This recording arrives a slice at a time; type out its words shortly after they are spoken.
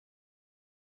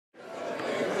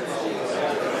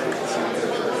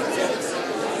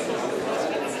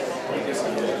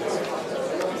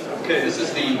Okay, this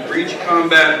is the Breach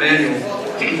Combat Manual.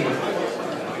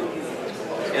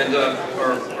 And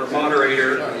our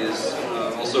moderator is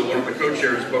also one of the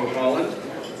co-chairs, Bo Holland.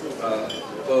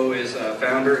 Bo is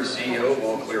founder and CEO of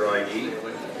All Clear ID.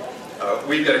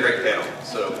 We've got a great panel,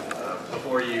 so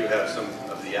before you have some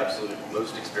of the absolute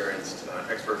most experienced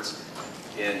experts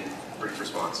in breach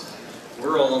response.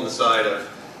 We're all on the side of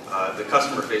the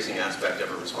customer-facing aspect of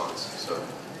a response. So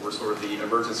we're sort of the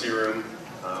emergency room.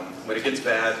 When it gets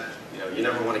bad, you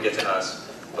never want to get to us,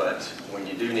 but when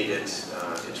you do need it,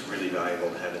 it's really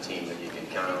valuable to have a team that you can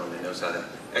count on that knows how to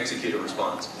execute a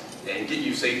response and get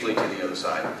you safely to the other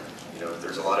side.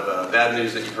 There's a lot of bad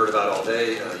news that you've heard about all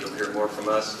day. You'll hear more from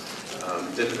us,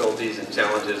 difficulties and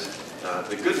challenges.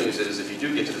 The good news is if you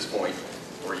do get to this point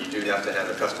where you do have to have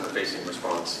a customer-facing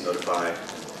response, notify,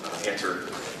 answer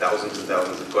thousands and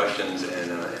thousands of questions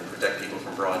and protect people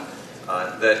from fraud,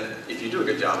 that if you do a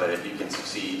good job at it, you can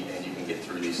succeed and you can get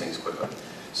through these things quickly.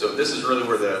 So this is really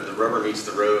where the rubber meets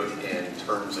the road in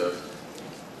terms of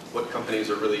what companies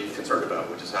are really concerned about,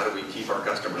 which is how do we keep our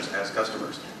customers as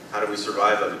customers? How do we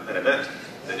survive an event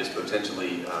that is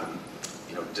potentially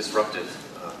disruptive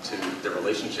to the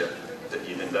relationship that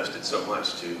you've invested so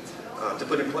much to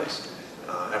put in place?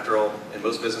 After all, in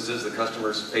most businesses, the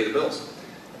customers pay the bills.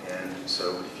 And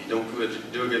so if you don't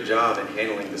do a good job in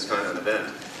handling this kind of an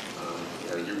event,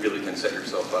 you really can set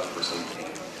yourself up for some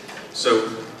pain. So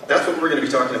that's what we're going to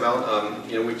be talking about.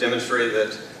 We've demonstrated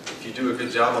that if you do a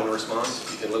good job on the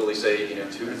response, you can literally say 2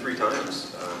 to 3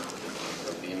 times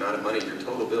the amount of money, your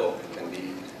total bill can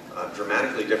be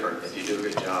dramatically different if you do a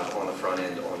good job on the front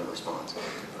end on the response.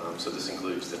 So this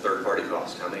includes the third-party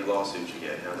cost, how many lawsuits you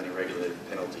get, how many regulated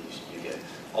penalties you get,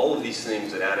 all of these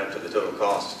things that add up to the total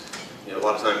cost. A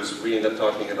lot of times we end up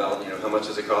talking about how much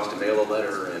does it cost to mail a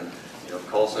letter and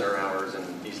call center hours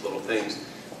and these little things,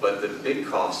 but the big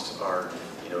costs are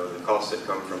the costs that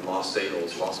come from lost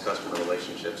sales, lost customer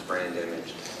relationships, brand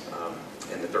image,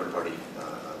 and the third-party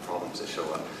problems that show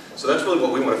up. So that's really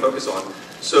what we want to focus on.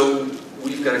 So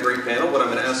we've got a great panel. What I'm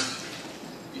going to ask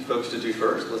you folks to do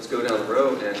first, let's go down the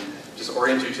row and just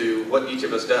orient you to what each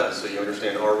of us does so you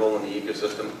understand our role in the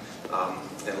ecosystem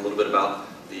and a little bit about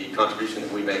the contribution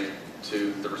that we make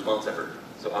to the response effort.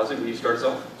 So Ozzy, will you start us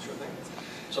off? Sure thing.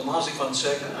 So I'm Ozzy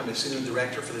Fonseca. I'm a Senior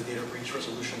Director for the Data Breach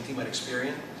Resolution team at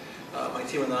Experian. My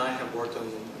team and I have worked on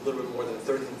a little bit more than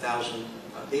 13,000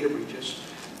 data breaches,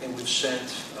 and we've sent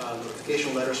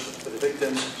notification letters for the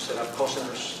victims, set up call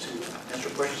centers to answer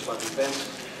questions about the event,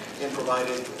 and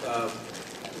provided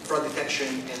fraud detection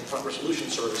and fraud resolution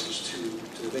services to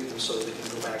the victims so that they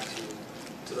can go back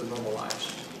to their normal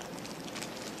lives.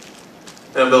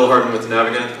 I'm Bill Harden with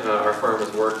Navigant. Our firm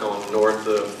has worked on north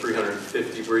of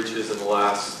 350 breaches in the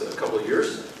last couple of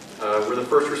years. We're the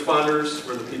first responders.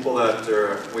 We're the people that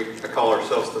I call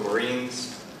ourselves the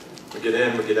Marines. We get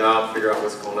in, we get out, figure out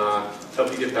what's going on,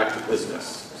 help you get back to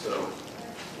business. So,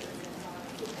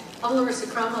 I'm Larissa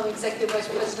Crum. I'm Executive Vice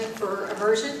President for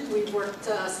Immersion. We've worked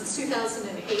since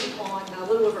 2008 on a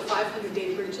little over 500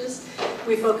 data breaches.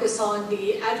 We focus on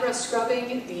the address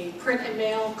scrubbing, the print and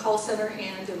mail, call center,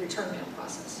 and the return mail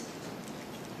process.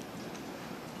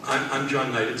 I'm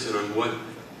John Neiditz, and I'm what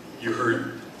you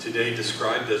heard today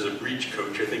described as a breach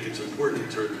coach. I think it's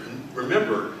important to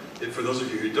remember, that for those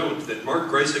of you who don't, that Mark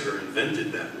Greisiger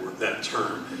invented that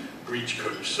term, breach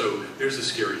coach. So there's a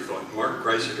scary thought. Mark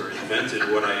Greisiger invented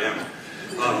what I am.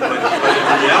 But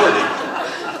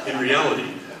in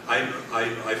reality,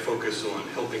 I focus on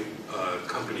helping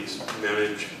companies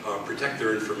manage, protect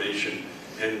their information,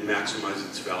 and maximize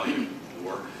its value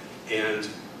more. And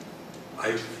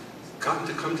I've gotten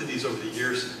to come to these over the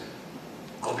years.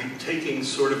 I'll be taking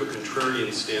sort of a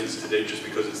contrarian stance today just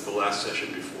because it's the last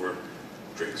session before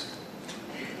drinks.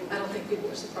 I don't think people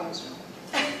are surprised.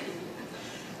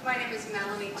 My name is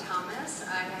Melanie Thomas.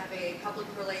 I have a public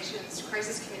relations,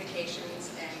 crisis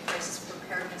communications, and crisis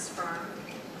preparedness firm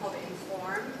called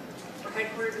Inform. We're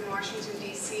headquartered in Washington,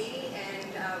 D.C.,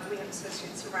 and we have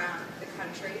associates around the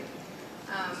country.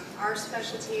 Our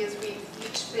specialty is we've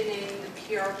each been in the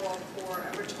PR world for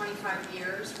over 25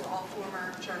 years. We're all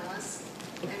former journalists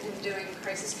and been doing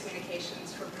crisis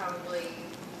communications for probably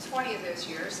 20 of those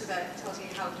years, so that tells you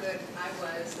how good I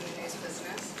was in the news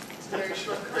business. It's a very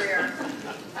short career,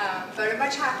 but I'm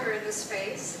much happier in this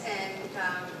space, and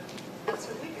that's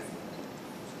what we do.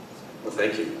 Well,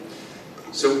 thank you.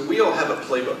 So we all have a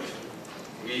playbook.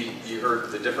 You heard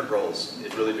the different roles.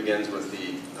 It really begins with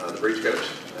the breach coach.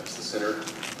 That's the center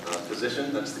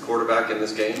position. That's the quarterback in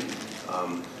this game.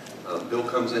 Bill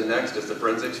comes in next as the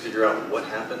forensics, figure out what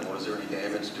happened, was there any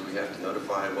damage, do we have to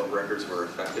notify what records were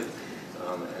affected.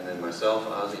 And then myself,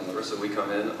 Ozzy, and Larissa, we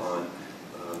come in on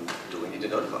do we need to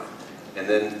notify? And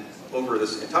then over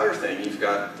this entire thing, you've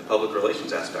got the public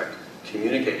relations aspect,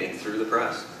 communicating through the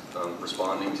press,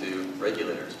 responding to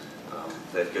regulators.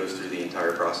 That goes through the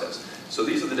entire process. So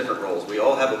these are the different roles. We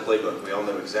all have a playbook. We all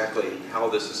know exactly how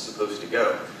this is supposed to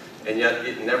go. And yet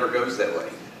it never goes that way.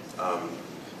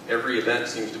 Every event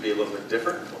seems to be a little bit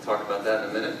different. We'll talk about that in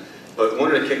a minute. But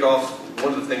wanted to kick off,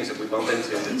 one of the things that we bump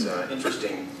into that's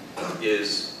interesting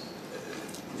is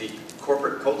the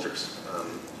corporate cultures.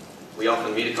 We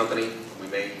often meet a company. We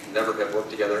may never have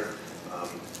worked together.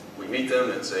 We meet them.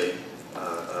 It's a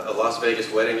Las Vegas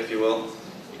wedding, if you will.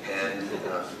 And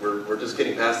we're just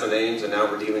getting past the names, and now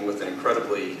we're dealing with an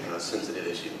incredibly sensitive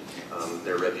issue,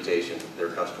 their reputation, their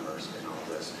customers, and all of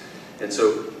this. And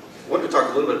so I wanted to talk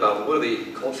a little bit about what are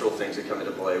the cultural things that come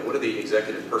into play, what are the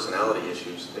executive personality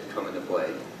issues that come into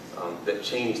play that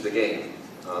change the game,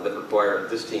 that require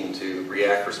this team to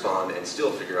react, respond, and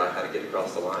still figure out how to get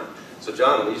across the line. So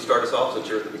John, will you start us off since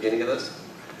you're at the beginning of this?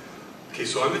 Okay,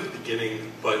 so I'm at the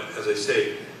beginning, but as I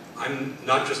say, I'm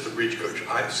not just a breach coach.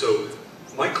 So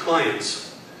my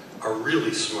clients are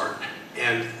really smart,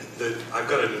 and I've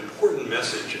got an important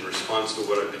message in response to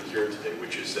what I've been hearing today,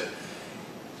 which is that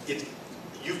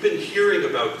you've been hearing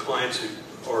about clients who,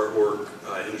 or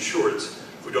insureds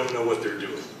who don't know what they're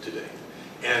doing today.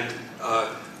 And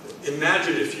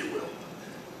imagine, if you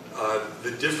will,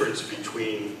 the difference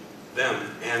between them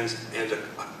and a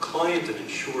client, an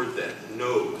insured that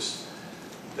knows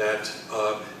that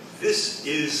this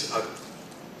is a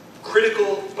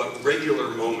critical but regular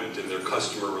moment in their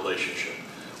customer relationship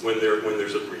when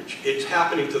there's a breach. It's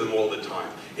happening to them all the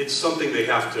time. It's something they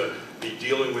have to be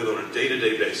dealing with on a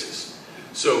day-to-day basis.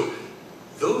 So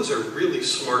those are really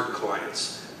smart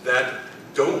clients that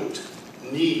don't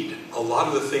need a lot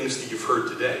of the things that you've heard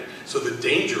today. So the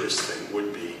dangerous thing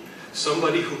would be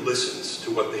somebody who listens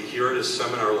to what they hear at a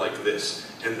seminar like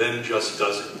this and then just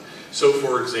does it. So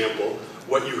for example,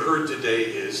 what you heard today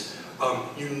is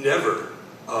you never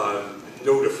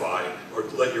notify or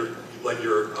let the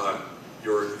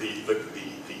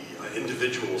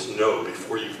individuals know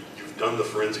before you've done the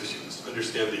forensics. You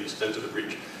understand the extent of the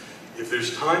breach. If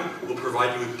there's time, we'll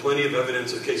provide you with plenty of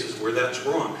evidence of cases where that's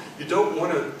wrong. You don't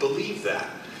want to believe that.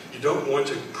 You don't want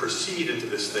to proceed into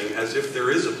this thing as if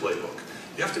there is a playbook.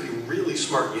 You have to be really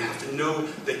smart. You have to know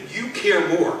that you care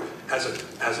more as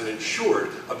an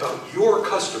insured about your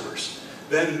customers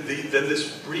than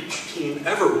this breach team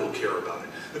ever will care about it.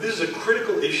 But this is a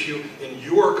critical issue in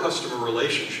your customer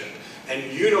relationship,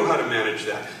 and you know how to manage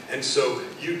that. And so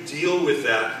you deal with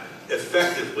that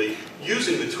effectively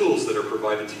using the tools that are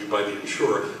provided to you by the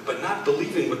insurer, but not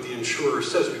believing what the insurer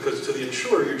says, because to the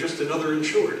insurer, you're just another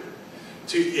insured.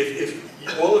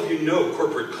 If all of you know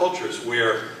corporate cultures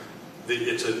where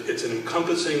it's an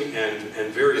encompassing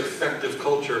and very effective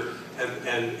culture,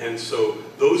 and so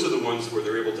those are the ones where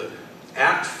they're able to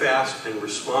act fast and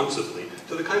responsively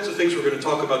to the kinds of things we're going to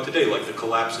talk about today, like the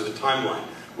collapse of the timeline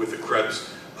with the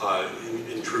Krebs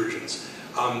intrusions,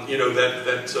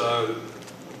 that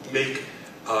make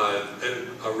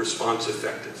a response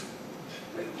effective.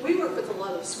 We work with a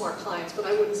lot of smart clients, but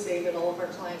I wouldn't say that all of our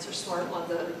clients are smart on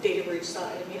the data breach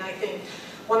side. I mean, I think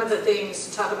one of the things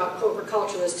to talk about corporate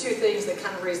culture, there's two things that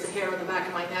kind of raise the hair on the back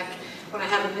of my neck when I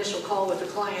have an initial call with a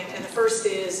client. And the first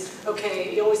is,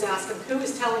 okay, you always ask them, who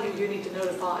is telling you need to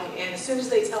notify? And as soon as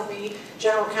they tell me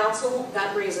general counsel,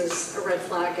 that raises a red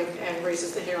flag and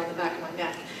raises the hair on the back of my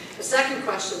neck. The second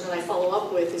question that I follow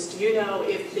up with is, do you know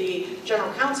if the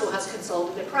general counsel has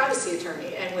consulted a privacy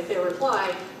attorney? And with their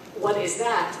reply, what is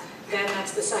that? Then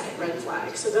that's the second red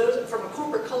flag. So those, from a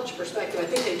corporate culture perspective, I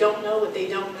think they don't know what they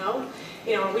don't know.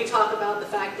 You know, when we talk about the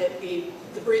fact that the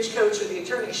breach coach or the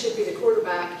attorney should be the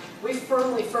quarterback, we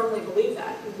firmly believe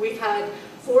that. We've had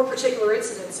 4 particular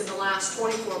incidents in the last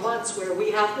 24 months where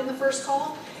we have been the first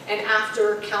call, and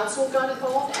after counsel got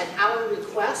involved at our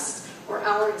request or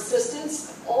our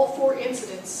insistence, all 4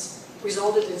 incidents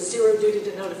resulted in 0 duty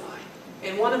to notify.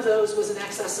 And one of those was in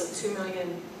excess of 2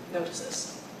 million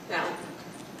notices. Now,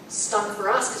 stung for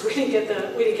us because we didn't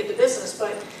get the business,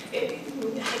 but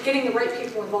getting the right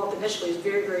people involved initially is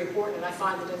very important. And I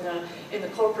find that in the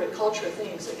corporate culture of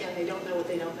things, again, they don't know what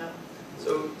they don't know.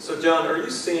 So John, are you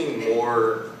seeing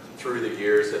more through the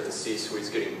years that the C-suite's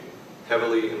getting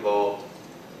heavily involved?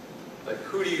 Like,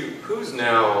 who's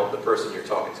now the person you're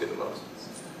talking to the most?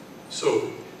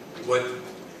 So,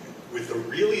 with the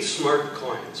really smart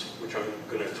clients, which I'm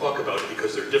going to talk about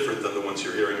because they're different than the ones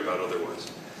you're hearing about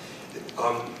otherwise,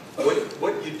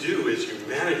 what you do is you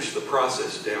manage the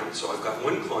process down. So I've got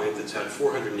one client that's had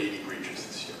 480 breaches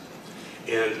this year.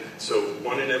 And so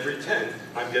 1 in every 10,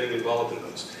 I'm getting involved in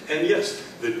those. And yes,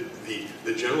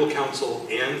 the general counsel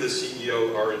and the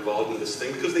CEO are involved in this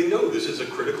thing because they know this is a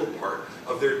critical part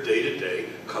of their day-to-day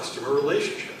customer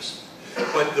relationships.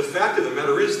 But the fact of the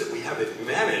matter is that we have it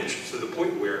managed to the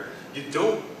point where you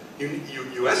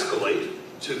escalate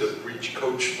to the breach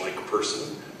coach-like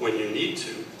person when you need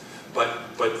to.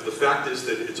 But the fact is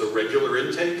that it's a regular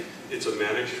intake, it's a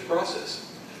managed process.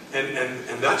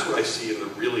 And that's what I see in the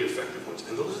really effective ones.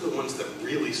 And those are the ones that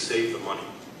really save the money.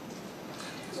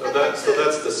 So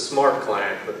that's the smart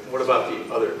client, but what about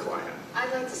the other client?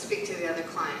 I'd like to speak to the other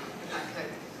client, if I could.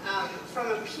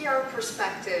 From a PR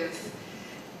perspective,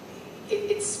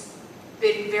 it's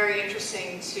been very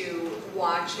interesting to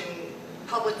watch in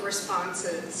public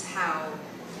responses how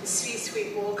the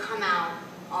C-suite will come out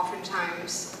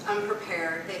oftentimes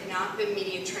unprepared. They've not been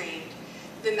media trained.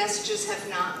 The messages have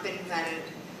not been vetted.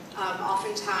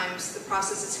 Oftentimes, the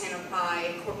process is handled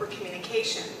by corporate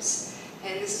communications.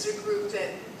 And this is a group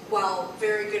that, while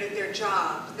very good at their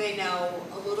job, they know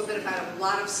a little bit about a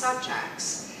lot of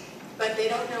subjects, but they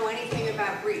don't know anything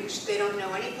about breach. They don't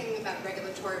know anything about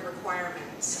regulatory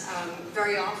requirements.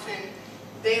 Very often,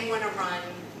 they want to run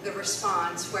the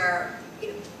response where,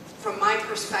 from my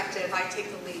perspective, I take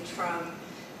the lead from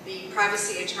the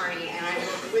privacy attorney, and I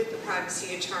work with the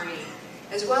privacy attorney,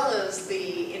 as well as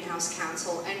the in-house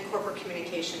counsel and corporate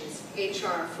communications,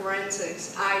 HR,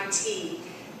 forensics, IT,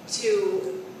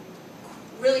 to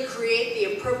really create the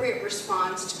appropriate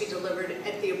response to be delivered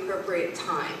at the appropriate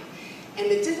time. And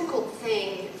the difficult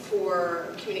thing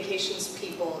for communications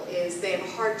people is they have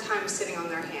a hard time sitting on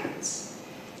their hands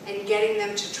and getting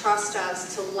them to trust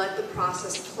us to let the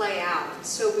process play out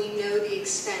so we know the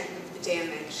extent of the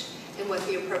damage and what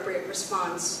the appropriate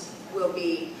response will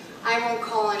be. I won't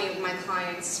call any of my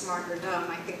clients smart or dumb.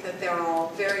 I think that they're all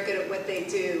very good at what they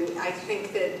do. I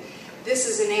think that this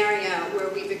is an area where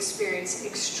we've experienced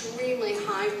extremely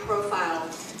high profile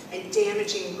and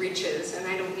damaging breaches, and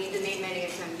I don't need to name any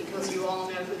of them because you all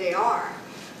know who they are.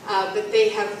 But they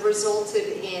have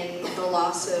resulted in the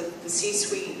loss of the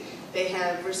C-suite. They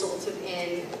have resulted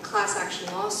in class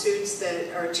action lawsuits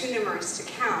that are too numerous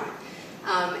to count.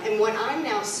 And what I'm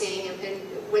now seeing, and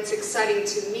what's exciting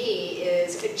to me,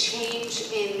 is a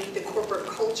change in the corporate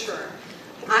culture.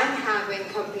 I'm having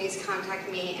companies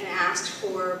contact me and ask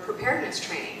for preparedness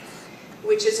training,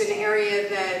 which is an area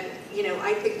that,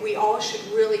 I think we all should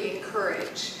really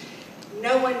encourage.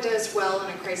 No one does well in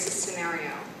a crisis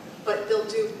scenario, but they'll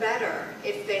do better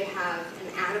if they have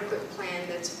an adequate plan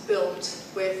that's built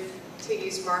with, to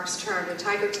use Mark's term, a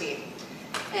tiger team.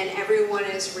 And everyone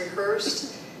is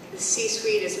rehearsed, the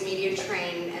C-suite is media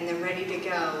trained, and they're ready to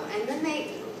go. And then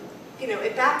they,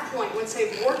 at that point, once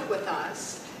they've worked with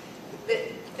us,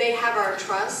 that they have our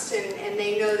trust, and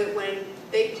they know that when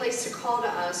they place a call to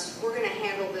us, we're going to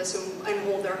handle this and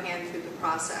hold their hand through the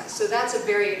process. So that's a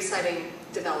very exciting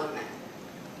development.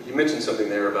 You mentioned something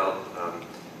there about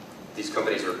these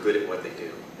companies are good at what they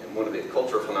do. And one of the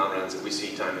cultural phenomena that we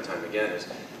see time and time again is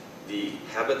the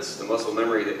habits, the muscle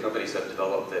memory that companies have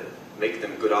developed that make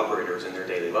them good operators in their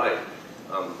daily life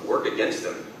work against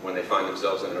them when they find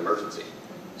themselves in an emergency.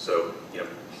 So,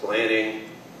 planning,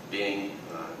 being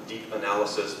deep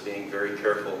analysis, being very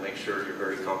careful, make sure you're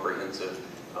very comprehensive,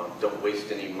 don't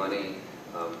waste any money.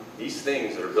 These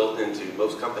things that are built into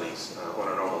most companies on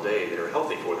a normal day that are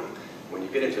healthy for them, when you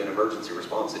get into an emergency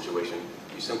response situation,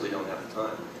 you simply don't have the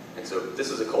time. And so this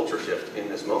is a culture shift in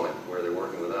this moment where they're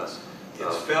working with us.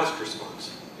 It's fast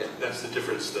response. Yeah. That's the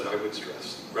difference that I would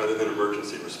stress, rather than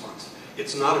emergency response.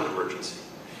 It's not an emergency.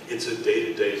 It's a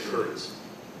day-to-day occurrence.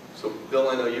 So, Bill,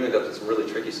 I know you end up in some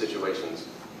really tricky situations.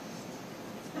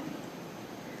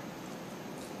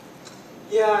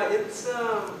 Yeah, it's,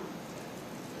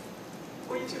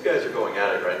 well, you two guys are going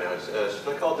at it right now. Should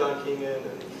I call Don King in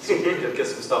and get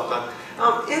some stuff done?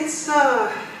 It's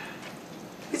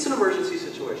an emergency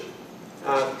situation.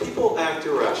 People act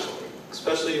irrationally,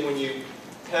 especially when you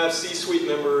have C-suite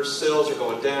members, sales are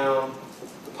going down,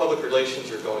 the public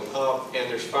relations are going up, and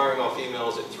they're firing off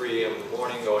emails at 3 a.m. in the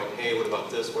morning going, hey, what about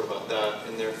this, what about that?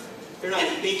 And they're not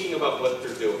thinking about what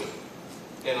they're doing.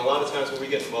 And a lot of times when we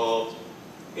get involved,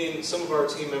 some of our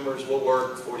team members will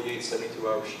work 48, 72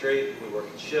 hours straight. We work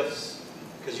in shifts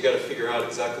because you got to figure out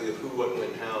exactly the who, what,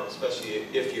 when, how, especially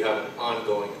if you have an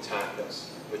ongoing attack that's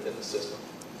within the system.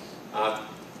 I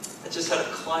just had a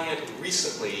client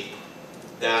recently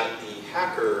that the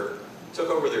hacker took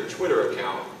over their Twitter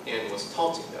account and was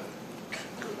taunting them.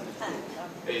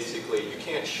 Basically, you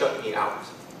can't shut me out.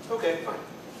 Okay, fine.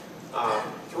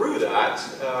 Through that,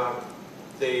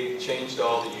 they changed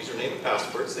all the username and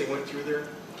passwords. They went through their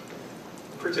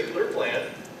particular plan,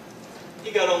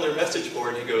 he got on their message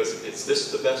board and he goes, "Is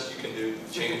this the best you can do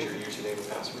to change your username and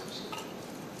passwords?"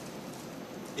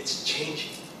 It's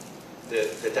changing.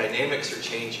 The dynamics are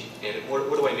changing. And what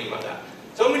do I mean by that?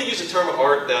 So I'm going to use a term of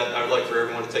art that I would like for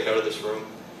everyone to take out of this room.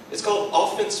 It's called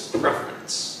offense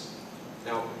preference.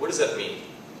 Now, what does that mean?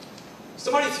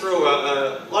 Somebody throw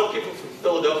a lot of people from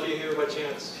Philadelphia here by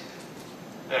chance?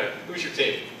 All right, who's your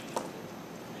team?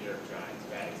 New York Giants,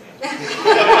 bad example.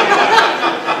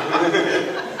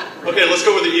 Okay, let's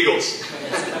go with the Eagles.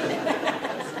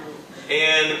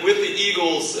 And with the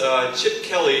Eagles, Chip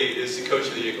Kelly is the coach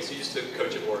of the Eagles. He used to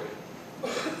coach at Oregon.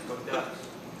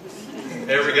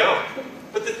 There we go.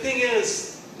 But the thing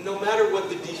is, no matter what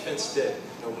the defense did,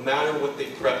 no matter what they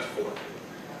prepped for,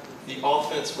 the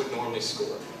offense would normally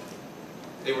score.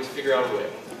 They would figure out a way.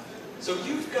 So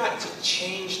you've got to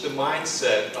change the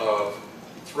mindset of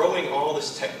throwing all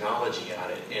this technology at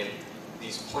it and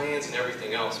these plans and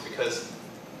everything else, because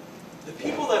the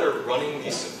people that are running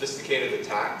these sophisticated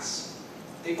attacks,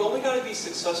 they've only got to be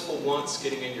successful once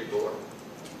getting in your door.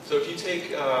 So if you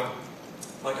take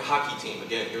like a hockey team,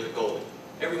 again, you're the goalie.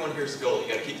 Everyone here's the goalie.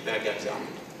 You got to keep the bad guys out.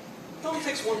 It only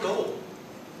takes one goal.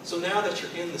 So now that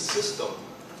you're in the system,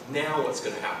 now what's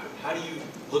going to happen? How do you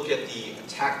look at the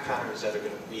attack patterns that are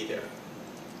going to be there?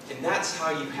 And that's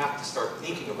how you have to start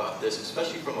thinking about this,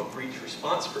 especially from a breach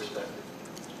response perspective.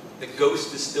 The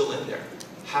ghost is still in there.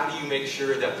 How do you make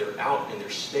sure that they're out and they're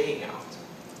staying out?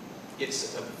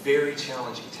 It's a very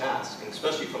challenging task, and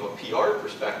especially from a PR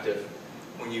perspective,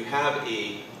 when you have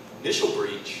an initial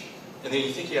breach, and then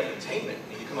you think you have containment,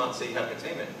 and you come out and say you have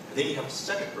containment, and then you have a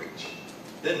second breach.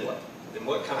 Then what? Then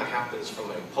what kind of happens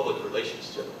from a public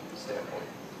relations standpoint?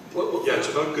 Yeah, it's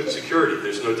about good security.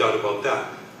 There's no doubt about that.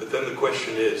 But then the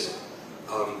question is,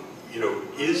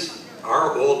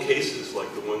 are all cases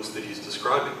like the ones that he's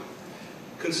describing?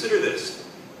 Consider this.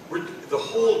 The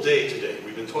whole day today,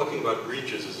 we've been talking about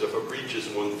breaches as if a breach is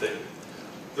one thing.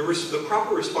 The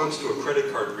proper response to a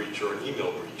credit card breach or an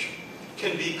email breach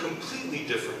can be completely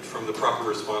different from the proper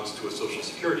response to a social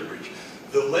security breach.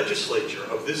 The legislature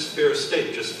of this fair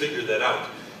state just figured that out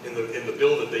in the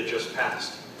bill that they just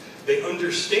passed. They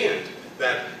understand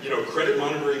that credit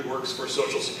monitoring works for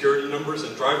social security numbers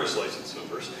and driver's license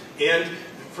numbers, and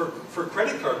for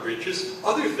credit card breaches,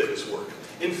 other things work.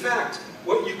 In fact,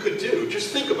 what you could do,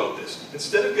 just think about this.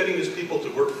 Instead of getting these people to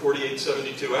work 48,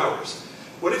 72 hours,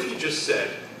 what if you just said,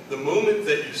 the moment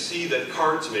that you see that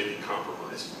cards may be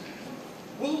compromised,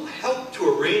 we'll help to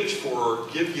arrange for or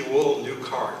give you all new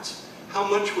cards. How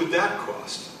much would that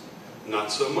cost?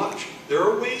 Not so much. There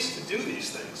are ways to do these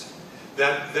things.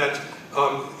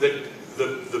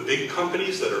 The big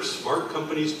companies that are smart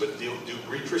companies but do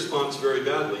breach response very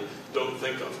badly don't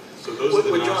think of. So those are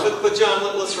the But John,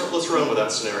 let's run with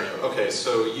that scenario. Okay,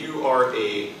 so you are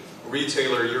a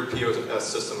retailer, your POS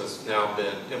system has now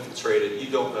been infiltrated, you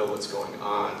don't know what's going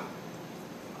on.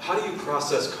 How do you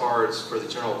process cards for the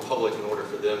general public in order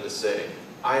for them to say,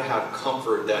 I have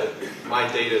comfort that my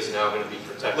data is now going to be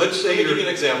protected? Let's say Let me give you an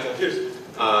example. Here's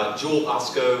Jewel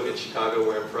Osco in Chicago,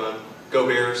 where I'm from. Go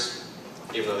Bears,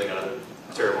 even though they got a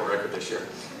terrible record this year.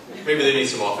 Maybe they need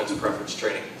some offensive preference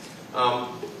training.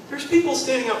 There's people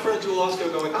standing out front of Jewel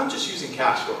Osco going, I'm just using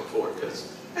cash going forward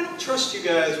because I don't trust you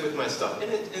guys with my stuff.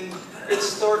 And it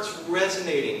starts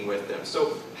resonating with them.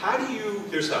 So how do you,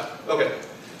 here's how. Okay.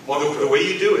 Well, the way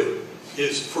you do it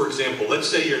is, for example, let's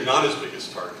say you're not as big as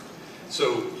Target.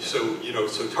 So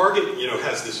Target,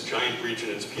 has this giant breach in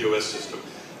its POS system.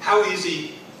 How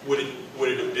easy would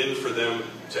it have been for them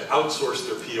to outsource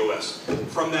their POS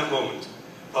from that moment?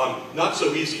 Not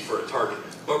so easy for a Target,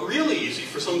 but really easy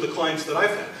for some of the clients that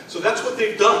I've had. So that's what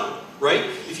they've done, right?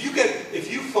 If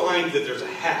you find that there's a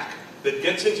hack that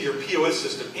gets into your POS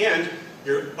system, and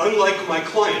unlike my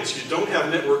clients, you don't have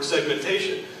network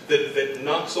segmentation that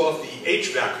knocks off the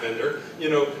HVAC vendor,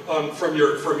 from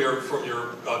your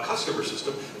customer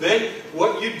system, then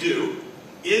what you do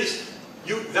is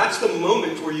that's the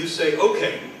moment where you say,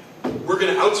 okay, we're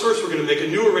going to outsource, we're going to make a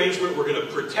new arrangement, we're going to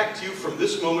protect you from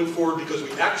this moment forward because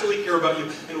we actually care about you,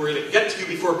 and we're going to get to you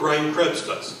before Brian Krebs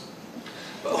does.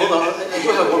 Hold on, I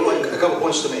do have a couple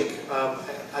points to make.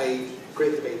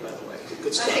 Great debate, by the way.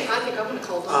 Good stuff. I think I'm going to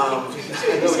call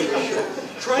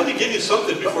Trying to give you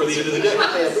something before the end of the day.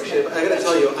 I appreciate it, but I got to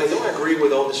tell you, I don't agree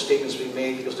with all the statements being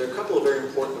made because there are a couple of very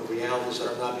important realities that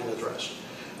are not being addressed.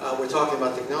 We're talking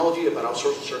about technology, about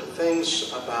outsourcing certain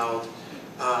things, about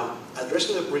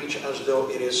addressing the breach as though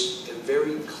it is a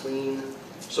very clean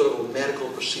sort of a medical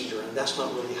procedure, and that's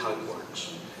not really how it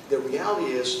works. The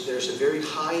reality is there's a very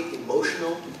high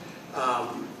emotional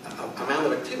amount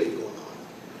of activity going on.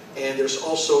 And there's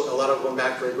also a lot of, going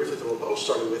back very briefly to what Bo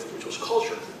started with, which was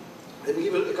culture. Let me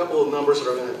give you a couple of numbers that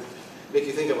are going to make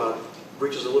you think about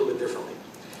breaches a little bit differently.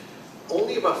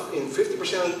 Only about in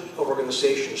 50% of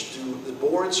organizations do the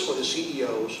boards or the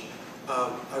CEOs,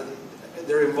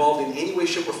 they're involved in any way,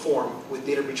 shape, or form with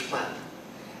data breach planning.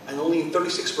 And only in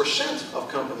 36% of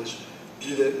companies do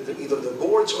either the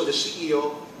boards or the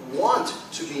CEO want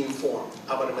to be informed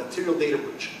about a material data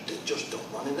breach. They just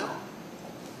don't want to know.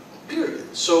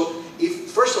 Period. So,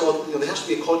 if first of all, there has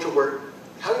to be a culture where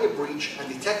having a breach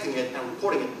and detecting it and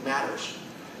reporting it matters.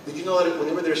 Did you know that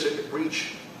whenever there's a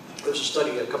breach, there was a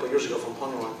study a couple of years ago from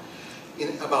Honeyland, in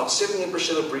about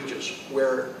 78% of breaches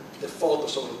were the fault of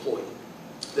some employee.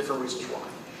 Different reasons why.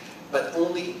 But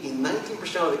only in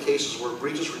 19% of the cases were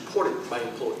breaches reported by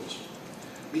employees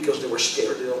because they were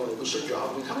scared, they don't want to lose their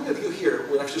job. I mean, how many of you here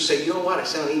would actually say, you know what, I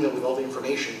sent an email with all the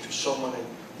information to someone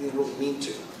I didn't really mean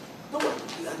to? No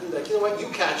one. I'd be like, you know what, you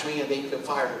catch me and then you can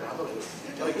fire me. I'm going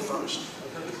to tell you first.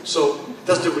 So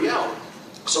that's the reality.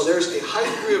 So there's a high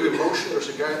degree of emotion, there's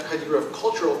a high degree of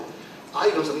cultural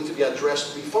items that need to be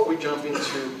addressed before we jump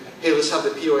into, hey, let's have the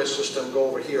POS system go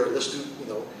over here, let's do,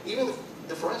 even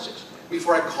the forensics.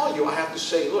 Before I call you, I have to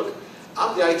say, look,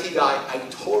 I'm the IT guy, I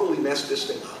totally messed this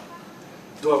thing up.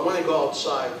 Do I want to go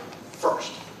outside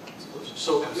first?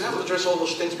 So you have to address all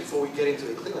those things before we get into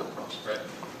the cleanup process. Right,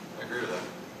 I agree with that.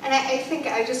 And I think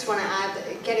I just want to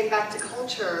add, getting back to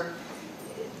culture,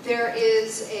 there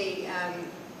is a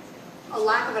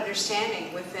lack of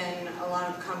understanding within a lot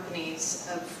of companies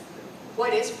of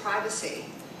what is privacy,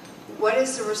 what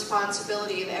is the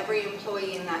responsibility of every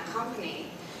employee in that company.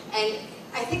 And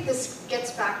I think this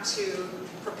gets back to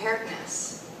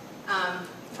preparedness.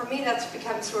 For me, that's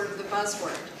become sort of the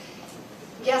buzzword.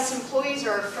 Yes, employees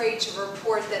are afraid to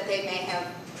report that they may have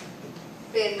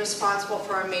been responsible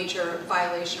for a major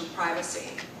violation of privacy.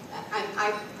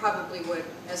 I probably would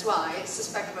as well. I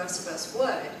suspect most of us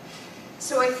would.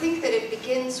 So I think that it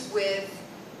begins with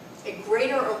a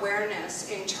greater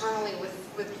awareness internally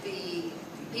with the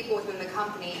people within the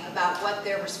company about what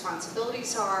their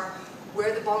responsibilities are,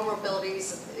 where the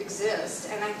vulnerabilities exist.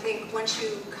 And I think once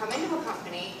you come into a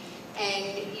company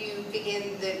and you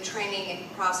begin the training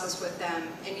process with them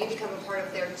and you become a part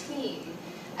of their team,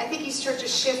 I think you start to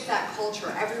shift that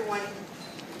culture. Everyone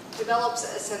develops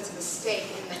a sense of a stake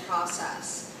in the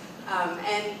process.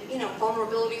 And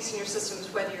vulnerabilities in your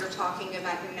systems, whether you're talking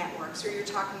about your networks or you're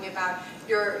talking about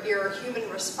your human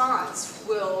response,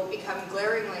 will become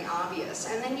glaringly obvious.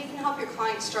 And then you can help your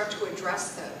clients start to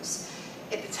address those.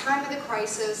 At the time of the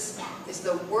crisis is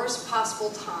the worst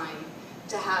possible time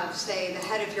to have, say, the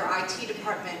head of your IT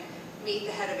department meet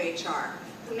the head of HR,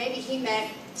 who maybe he met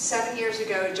 7 years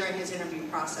ago during his interview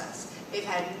process. They've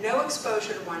had no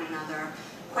exposure to one another.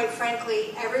 Quite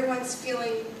frankly, everyone's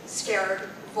feeling scared,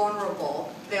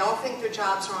 vulnerable. They all think their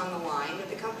jobs are on the line, that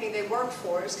the company they work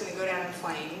for is going to go down in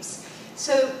flames.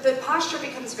 So the posture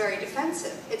becomes very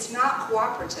defensive. It's not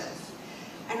cooperative.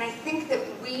 And I think that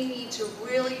we need to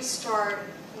really start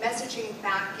messaging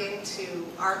back into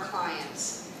our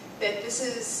clients that this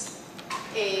is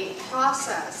a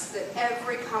process that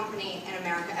every company in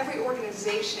America, every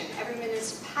organization, every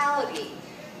municipality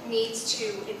needs to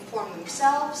inform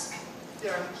themselves,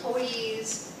 their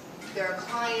employees, their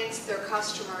clients, their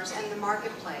customers, and the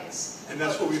marketplace. And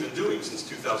that's what we've been doing since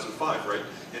 2005, right?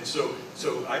 And so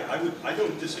I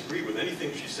don't disagree with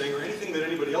anything she's saying or anything that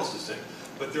anybody else is saying.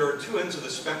 But there are two ends of the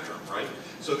spectrum, right?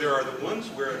 So there are the ones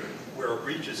where a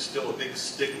breach is still a big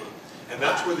stigma. And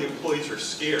that's where the employees are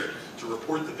scared to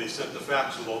report that they sent the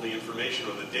fax with all the information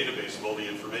or the database with all the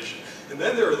information. And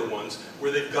then there are the ones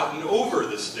where they've gotten over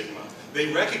the stigma.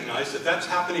 They recognize that that's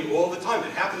happening all the time.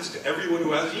 It happens to everyone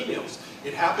who has emails.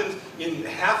 It happened in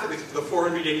half of the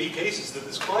 480 cases that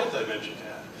this client I mentioned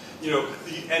had.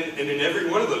 And in every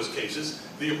one of those cases,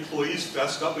 the employees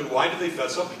fessed up. And why do they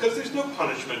fess up? Because there's no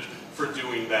punishment for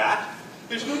doing that.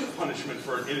 There's no punishment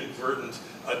for an inadvertent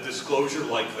disclosure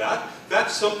like that.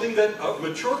 That's something that a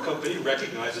mature company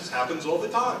recognizes happens all the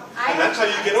time. And that's how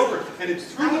you get over it. And it's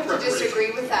through the preparation. I have to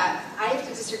disagree with that. I have to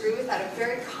disagree with that. A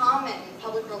very common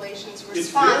public relations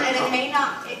response, and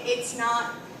it's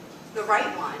not the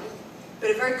right one,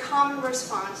 but a very common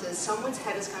response is someone's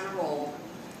head is going to roll,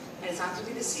 and it's not going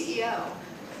to be the CEO.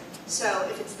 So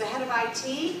if it's the head of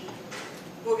IT,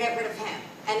 we'll get rid of him.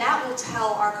 And that will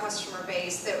tell our customer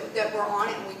base that we're on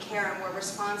it and we care and we're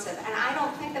responsive. And I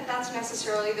don't think that that's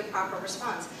necessarily the proper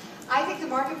response. I think the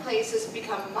marketplace has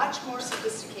become much more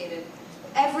sophisticated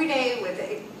every day with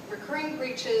recurring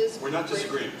breaches. We're not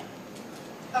disagreeing.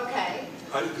 Okay.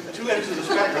 Two ends of the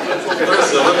spectrum. That's what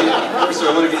First,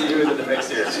 I want to get you into the mix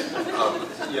here.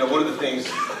 One of the things,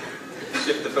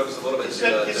 shift the focus a little bit. He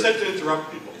said to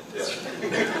interrupt people.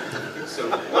 Yeah. So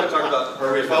I want to talk about.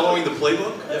 Are we following the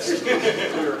playbook? Yes.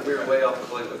 We're way off the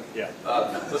playbook. Yeah.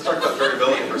 Let's talk about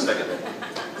variability for a second.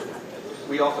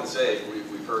 We often say,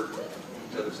 we've heard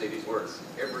each other say these words,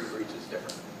 every breach is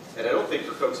different. And I don't think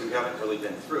for folks who haven't really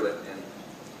been through it, and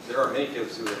there are many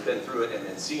folks who have been through it and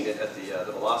then seen it at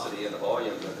the velocity and the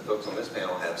volume that the folks on this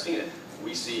panel have seen it,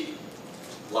 we see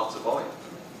lots of volume.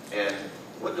 And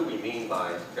what do we mean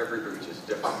by every breach is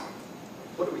different?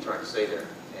 What are we trying to say there?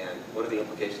 And what are the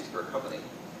implications for a company?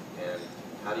 And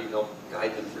how do you help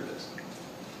guide them through this?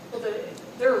 Well,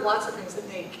 there are lots of things that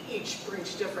make each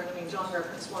breach different. I mean, John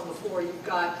referenced one before. You've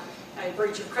got a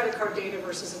breach of credit card data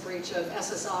versus a breach of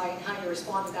SSI, and how you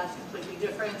respond to that's completely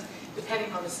different.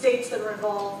 Depending on the states that are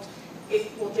involved, it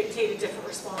will dictate a different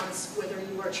response, whether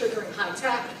you are triggering high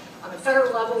tech. On the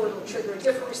federal level, it will trigger a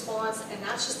different response, and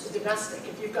that's just the domestic.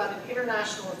 If you've got an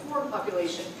international or foreign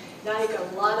population, now you've got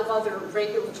a lot of other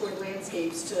regulatory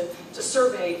landscapes to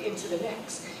survey into the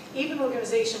mix. Even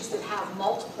organizations that have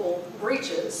multiple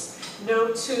breaches,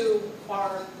 no two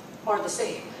are the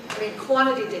same. I mean,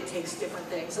 quantity dictates different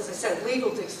things. As I said,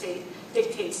 legal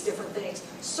dictates different things.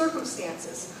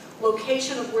 Circumstances,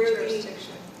 location of where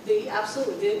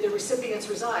the recipients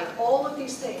reside. All of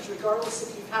these things, regardless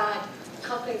if you've had a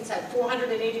company that's had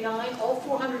 489, all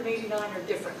 489 are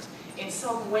different in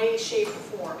some way, shape, or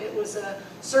form. It was a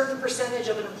certain percentage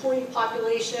of an employee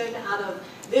population out of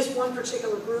this one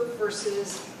particular group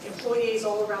versus employees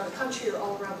all around the country or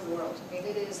all around the world. I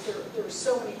mean, there are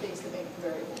so many things that make it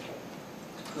variable.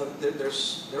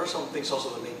 There are some things also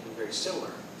that make them very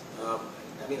similar.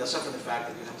 I mean, aside from the fact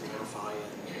that you have to notify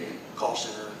and call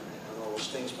center and all those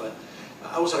things, but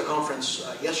I was at a conference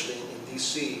yesterday in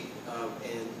DC,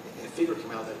 and a figure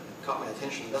came out that caught my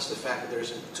attention. That's the fact that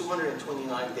there's a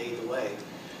 229-day delay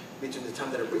between the time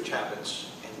that a breach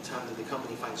happens and the time that the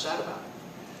company finds out about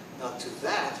it. Now, to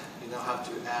that, you now have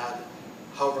to add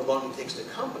however long it takes the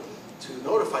company to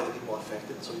notify the people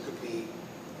affected, so it could be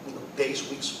days,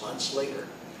 weeks, months later.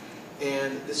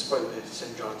 And this is probably going to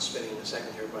send John spinning in a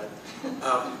second here, but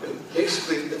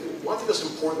basically, one thing that's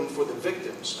important for the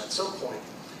victims at some point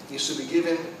is to be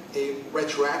given a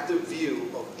retroactive view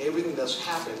of everything that's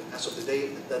happened as of the day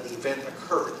that the event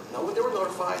occurred. Not when they were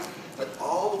notified, but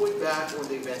all the way back when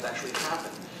the event actually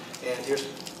happened. And here's,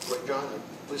 John,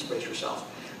 please brace yourself.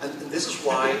 And this is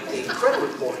why a credit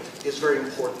report is very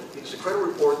important, because a credit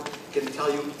report can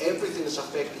tell you everything that's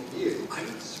affecting you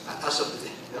as of the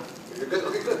day. You're good?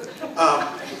 Okay, good.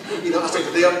 As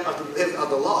of the day of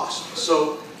the loss.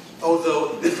 So,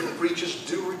 although different breaches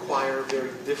do require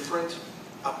very different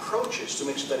approaches to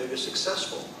make sure that it is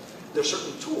successful, there are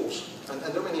certain tools, and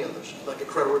there are many others, like a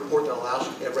credit report that allows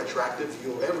you a retroactive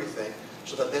view of everything,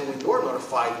 so that then when you're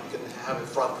notified, you can have a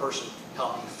fraud person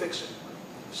help you fix it.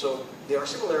 So there are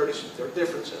similarities, there are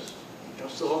differences.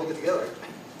 Still holding it together.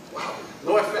 Wow,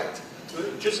 no effect.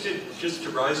 Just to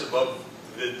rise above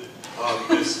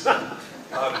this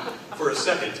for a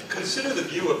second, consider the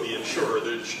view of the insurer,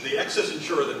 the excess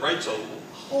insurer that writes a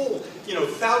whole,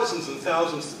 thousands and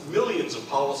thousands, millions of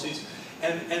policies,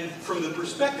 and from the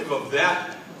perspective of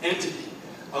that entity,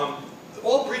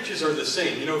 all breaches are the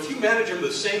same. If you manage them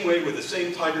the same way with the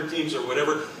same tiger teams or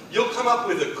whatever, you'll come up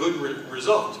with a good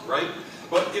result, right?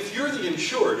 But if you're the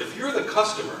insured, if you're the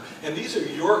customer, and these are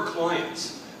your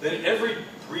clients, then every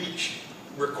breach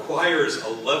requires a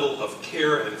level of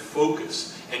care and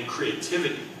focus and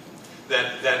creativity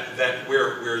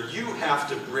where you have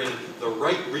to bring the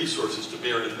right resources to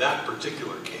bear in that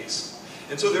particular case.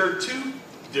 And so there are two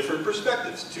different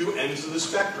perspectives, two ends of the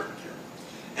spectrum here.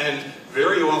 And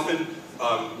very often,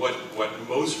 what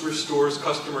most restores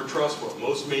customer trust, what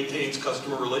most maintains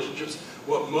customer relationships,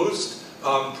 what most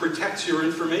protects your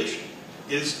information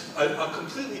is a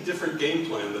completely different game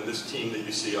plan than this team that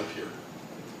you see up here.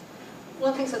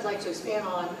 One of the things I'd like to expand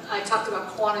on, I talked about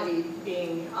quantity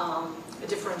being a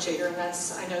differentiator, and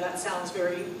I know that sounds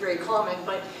very, very common,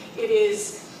 but it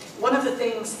is one of the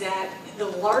things that the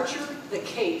larger the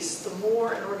case, the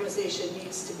more an organization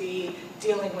needs to be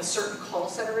dealing with certain call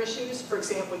center issues. For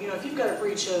example, if you've got a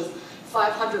breach of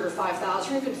 500 or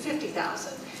 5,000 or even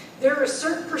 50,000, there are a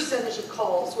certain percentage of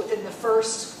calls within the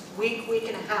first week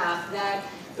and a half that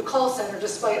the call center,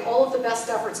 despite all of the best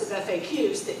efforts of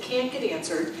FAQs that can't get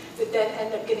answered, that then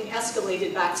end up getting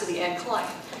escalated back to the end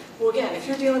client. Well, again, if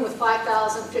you're dealing with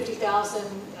 5,000, 50,000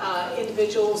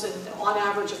 individuals and on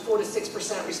average a 4 to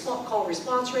 6% call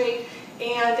response rate,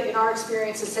 and in our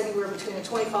experience it's anywhere between a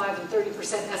 25 and 30%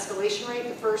 escalation rate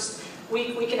the first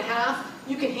week and a half,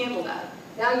 you can handle that.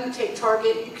 Now you take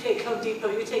Target, you take Home Depot,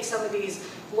 you take some of these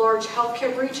large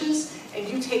healthcare breaches, and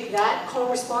you take that call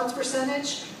response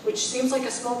percentage, which seems like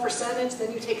a small percentage,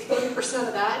 then you take 30%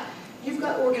 of that, You've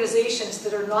got organizations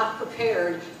that are not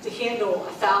prepared to handle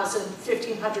 1,000,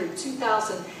 1,500,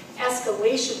 2,000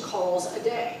 escalation calls a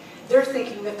day. They're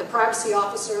thinking that the privacy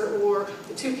officer or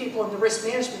the two people in the risk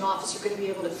management office are going to be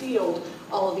able to field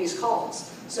all of these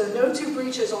calls. So no two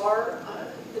breaches are,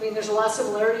 I mean, there's a lot of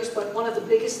similarities, but one of the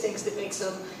biggest things that makes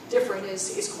them different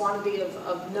is quantity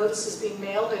of notices being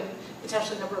mailed and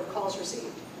potentially number of calls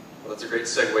received. Well, that's a great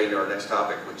segue into our next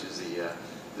topic, which is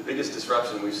the biggest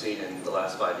disruption we've seen in the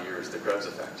last 5 years, the Krebs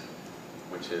effect,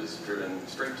 which has driven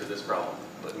straight to this problem,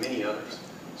 but many others.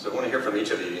 So I want to hear from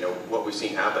each of you, what we've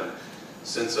seen happen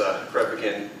since Krebs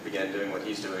began doing what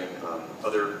he's doing.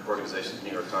 Other organizations,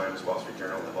 New York Times, Wall Street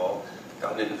Journal, have all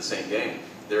gotten into the same game.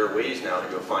 There are ways now to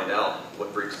go find out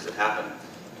what breaches have happened,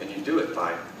 and you do it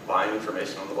by buying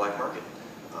information on the black market.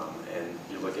 And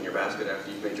you look in your basket after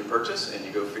you've made your purchase, and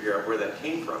you go figure out where that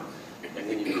came from. And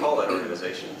then you call that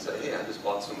organization and say, hey, I just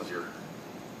bought some of your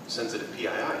sensitive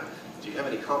PII. Do you have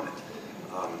any comment?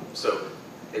 So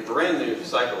a brand new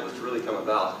cycle has really come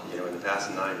about in the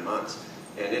past 9 months,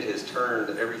 and it has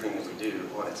turned everything that we do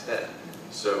on its head.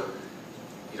 So,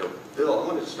 Bill, I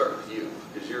wanted to start with you,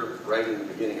 because you're right in the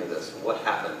beginning of this. What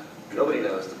happened? Nobody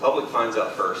knows. The public finds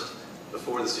out first,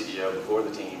 before the CEO, before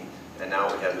the team, and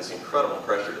now we have this incredible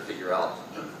pressure to figure out,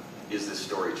 is this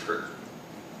story true?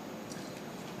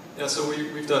 Yeah, so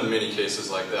we've done many cases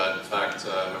like that. In fact,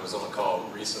 I was on a call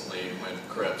recently when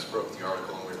Krebs broke the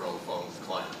article and we were on the phone with the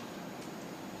client.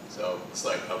 So it's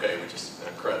like, okay, we just,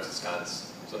 Krebs has got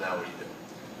us, so now what do you do?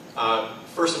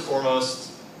 First and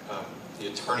foremost, the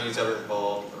attorneys that are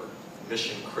involved are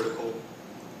mission critical.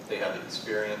 They have the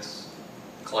experience.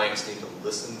 Clients need to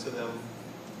listen to them.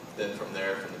 Then from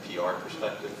there, from the PR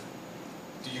perspective,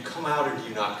 do you come out or do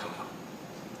you not come out?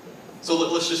 So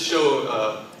let's just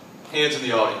show hands in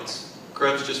the audience.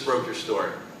 Krebs just broke your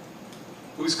story.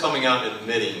 Who's coming out and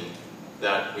admitting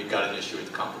that we've got an issue with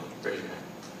the company? Raise your hand.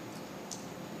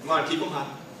 Come on, keep them high.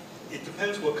 It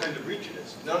depends what kind of breach it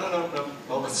is. No.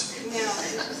 Well,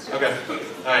 okay.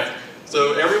 All right.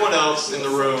 So everyone else in the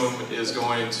room is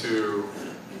going to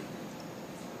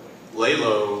lay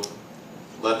low,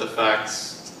 let the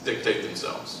facts dictate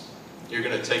themselves. You're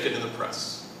going to take it in the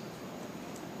press.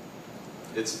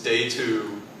 It's day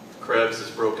 2. Krebs has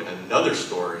broken another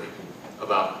story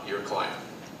about your client.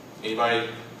 Anybody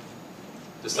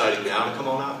deciding now to come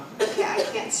on out? Okay, I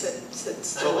can't sit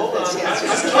still Well, hold with on. this.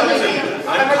 Yes, it's killing me.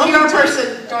 I'm a PR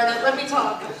person, darn it, let me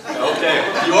talk. Okay,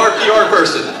 you are a PR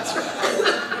person.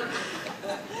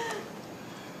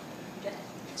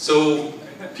 So,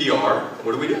 PR,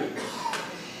 what do we do?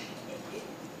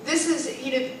 This is,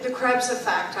 the Krebs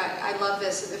effect. I love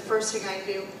this. The first thing I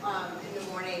do in the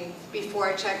morning before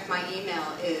I check my email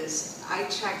is I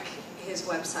check his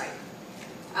website.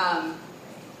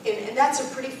 And that's a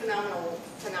pretty phenomenal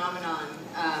phenomenon.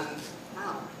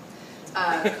 Wow.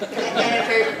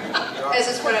 As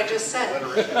is what I just said.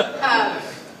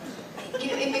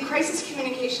 In the crisis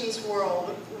communications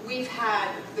world, we've had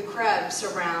the Krebs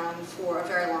around for a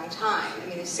very long time. I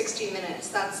mean, 60 Minutes,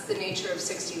 that's the nature of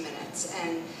 60 Minutes.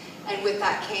 And with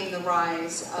that came the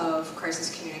rise of crisis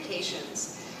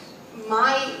communications.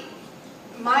 My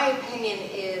opinion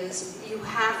is you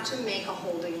have to make a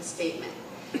holding statement.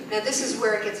 Now this is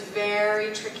where it gets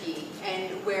very tricky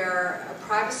and where a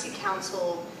privacy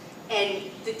counsel and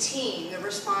the team, the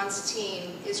response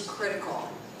team, is critical.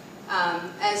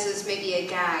 As is maybe a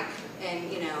gag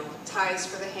and ties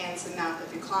for the hands and mouth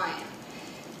of your client.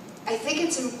 I think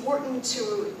it's important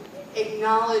to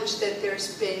acknowledge that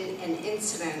there's been an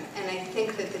incident, and I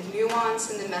think that the nuance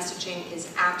in the messaging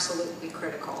is absolutely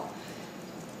critical.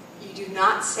 You do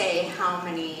not say how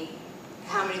many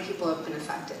people have been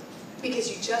affected, because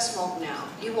you just won't know.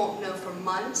 You won't know for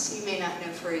months, you may not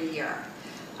know for a year.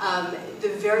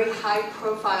 The very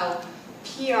high-profile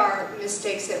PR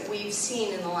mistakes that we've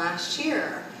seen in the last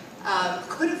year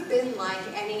could have been like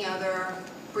any other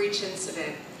breach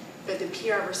incident, but the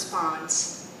PR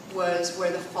response was where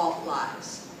the fault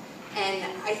lies. And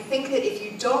I think that if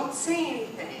you don't say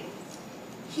anything,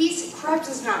 Krebs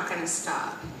is not going to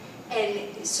stop.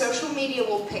 And social media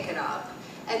will pick it up.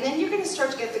 And then you're going to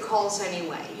start to get the calls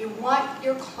anyway. You want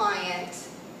your client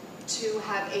to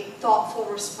have a thoughtful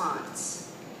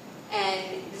response.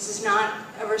 And this is not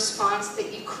a response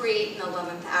that you create in the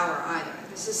 11th hour either.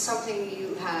 This is something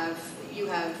you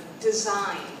have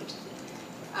designed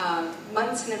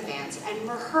months in advance and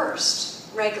rehearsed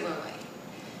regularly.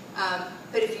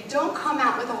 But if you don't come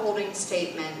out with a holding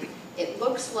statement, it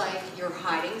looks like you're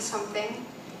hiding something.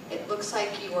 It looks like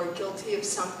you are guilty of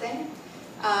something.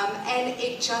 And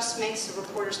it just makes the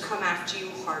reporters come after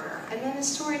you harder. And then the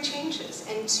story changes.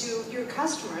 And to your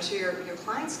customers, or your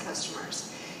clients'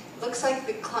 customers, looks like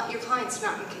your client's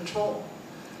not in control.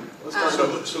 Let's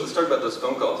talk about those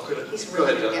phone calls. He's Go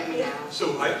really ahead, John. gonna get me now.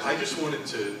 So I just wanted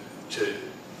to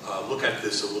look at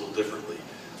this a little differently.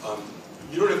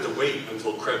 You don't have to wait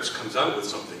until Krebs comes out with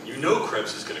something. You know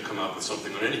Krebs is going to come out with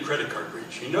something on any credit card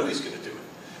breach. You know he's going to do it,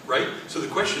 right? So the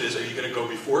question is, are you going to go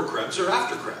before Krebs or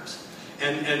after Krebs?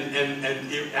 And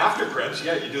after Krebs,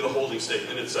 yeah, you do the holding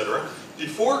statement, etc.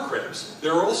 Before Krebs,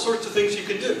 there are all sorts of things you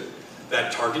can do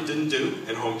that Target didn't do,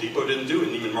 and Home Depot didn't do,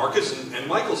 and Neiman Marcus and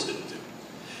Michaels didn't do.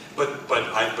 But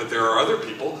there are other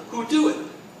people who do it.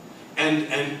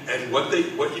 And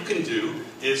what you can do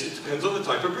is, it depends on the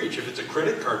type of breach. If it's a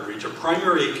credit card breach, a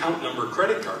primary account number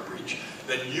credit card breach,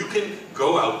 then you can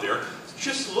go out there.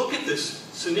 Just look at this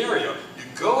scenario. You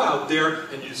go out there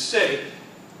and you say,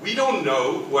 we don't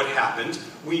know what happened.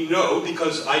 We know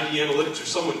because ID Analytics or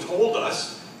someone told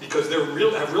us, because they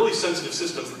have really sensitive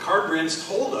systems. The card brands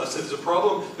told us that there's a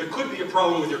problem. There could be a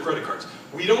problem with your credit cards.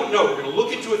 We don't know. We're going to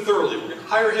look into it thoroughly. We're going to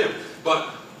hire him.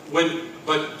 But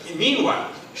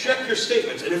meanwhile, check your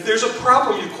statements. And if there's a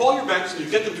problem, you call your banks and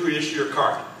you get them to reissue your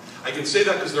card. I can say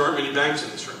that because there aren't many banks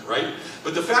in this room, right?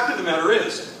 But the fact of the matter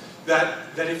is that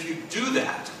if you do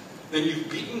that, then you've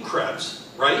beaten Krebs,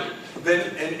 right?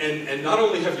 And not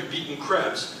only have you beaten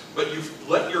Krebs, but you've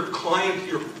let your client,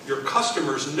 your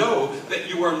customers know that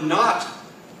you are not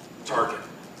Target.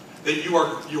 That you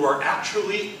are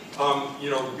actually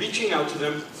reaching out to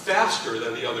them faster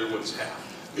than the other ones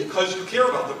have, because you care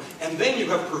about them. And then you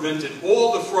have prevented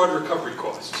all the fraud recovery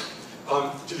costs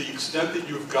to the extent that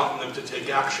you have gotten them to take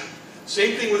action.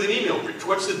 Same thing with an email breach.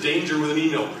 What's the danger with an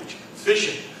email breach?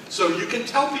 Phishing. So you can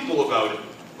tell people about it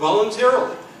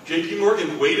voluntarily. JP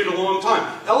Morgan waited a long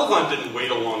time. Elevon didn't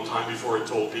wait a long time before it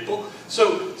told people.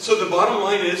 So the bottom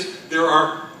line is, there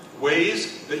are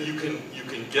ways that you can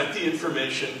get the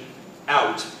information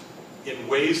out in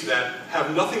ways that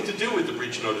have nothing to do with the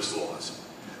breach notice laws,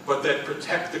 but that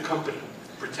protect the company,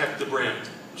 protect the brand.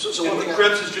 And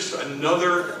Krebs is just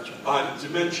another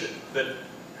dimension that.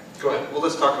 Go ahead. Well,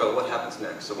 let's talk about what happens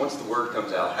next. So once the word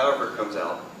comes out, however it comes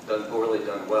out, done poorly,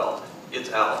 done well,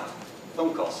 it's out.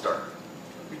 Phone calls start.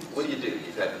 What do?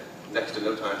 You've had next to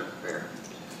no time to prepare.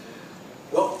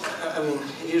 Well, I mean,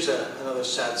 here's another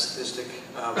sad statistic.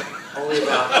 Only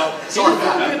about... sorry,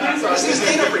 these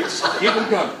data breaches. Keep them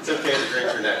coming. It's okay to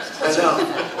drink your next. I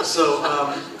know. So,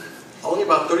 only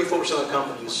about 34% of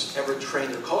companies ever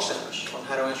train their call centers on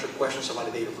how to answer questions about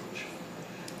a data breach.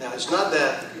 Now, it's not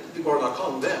that people are not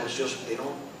calling them, it's just they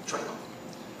don't train them.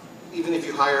 Even if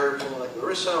you hire someone like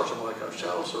Larissa or someone like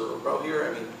ourselves or Bro here,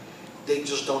 I mean, they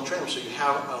just don't train them. So you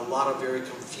have a lot of very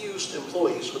confused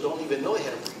employees who don't even know they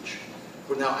had a breach.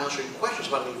 We're now answering questions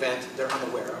about an event they're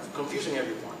unaware of, confusing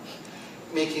everyone,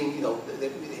 making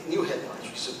the new headlines,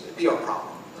 which is a PR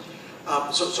problem.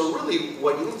 So really,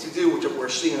 what you need to do, which we're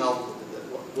seeing, and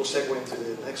we'll segue into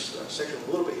the next section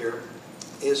a little bit here,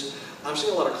 is I'm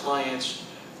seeing a lot of clients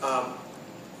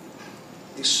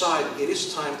decide it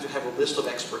is time to have a list of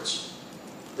experts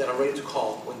that are ready to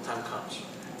call when time comes.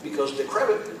 Because the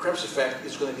Krebs effect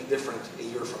is going to be different a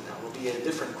year from now. It'll be a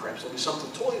different Krebs. It'll be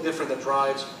something totally different that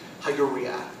drives how you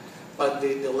react. But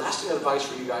the lasting advice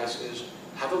for you guys is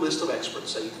have a list of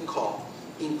experts that you can call,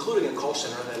 including a call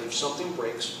center, that if something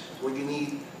breaks where you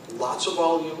need lots of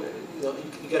volume,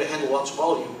 you got to handle lots of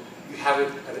volume, you have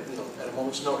it at a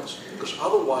moment's notice. Because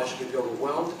otherwise you can be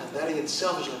overwhelmed, and that in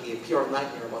itself is going to be a PR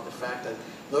nightmare about the fact that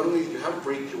not only did you have a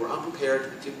breach, you were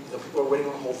unprepared, people are waiting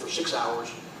on hold for 6 hours,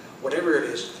 whatever it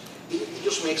is, it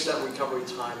just makes that recovery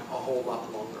time a whole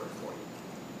lot longer for you.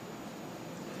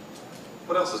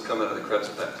 What else has come out of the Krebs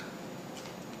effect?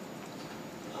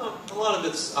 A lot of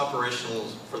it's operational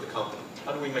for the company.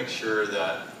 How do we make sure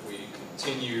that we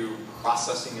continue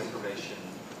processing information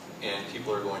and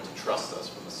people are going to trust us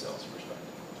from a sales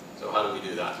perspective? So how do we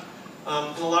do that?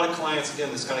 And a lot of clients,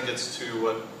 again, this kind of gets to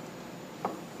what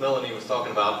Melanie was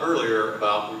talking about earlier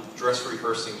about dress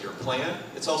rehearsing your plan.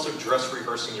 It's also dress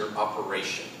rehearsing your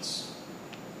operations.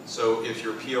 So if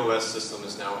your POS system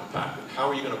is now impacted, how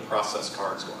are you going to process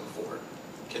cards going forward?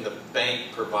 Can the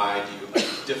bank provide you a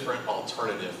different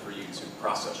alternative for you to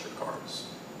process your cards?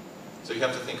 So you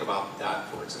have to think about that,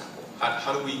 for example.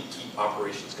 How do we keep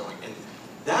operations going? And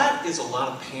that is a lot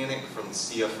of panic from the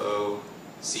CFO,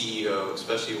 CEO,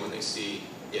 especially when they see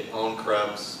it on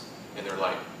Krebs, and they're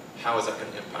like, how is that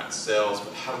going to impact sales?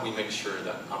 But how do we make sure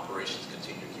that operations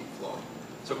continue to keep flowing?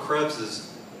 So Krebs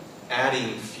is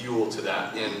adding fuel to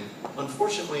that. And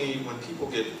unfortunately, when people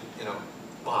get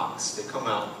boxed, they come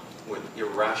out with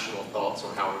irrational thoughts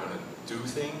on how we're going to do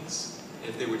things.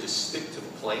 If they would just stick to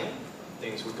the plan,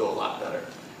 things would go a lot better.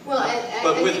 Well,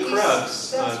 but I with think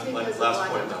Krebs, that's like because last of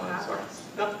point, lack of Melanie, sorry. practice.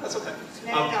 No, that's okay.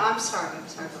 No, I'm sorry.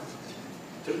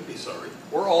 Don't be sorry.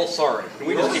 We're all sorry. Can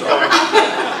we We're just all keep sorry.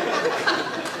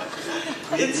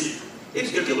 going? We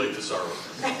stipulate the sorrow.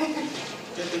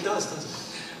 It does, doesn't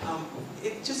it?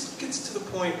 It just gets to the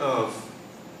point of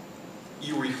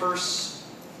you rehearse,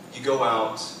 you go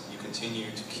out, you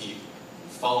continue to keep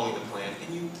following the plan,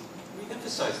 and you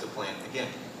re-emphasize the plan. Again,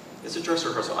 it's a dress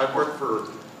rehearsal. I've worked for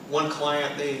one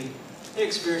client, they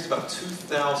experienced about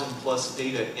 2,000 plus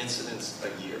data incidents a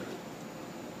year.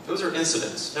 Those are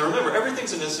incidents. Now remember,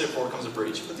 everything's an incident before it comes a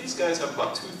breach, but these guys have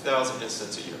about 2,000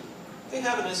 incidents a year. They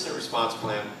have an incident response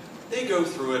plan. They go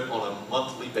through it on a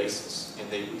monthly basis, and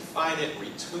they refine it,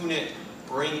 retune it,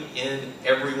 bring in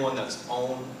everyone that's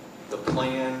on the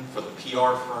plan, for the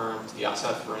PR firm, to the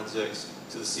outside forensics,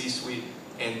 to the C-suite,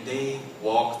 and they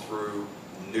walk through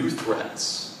new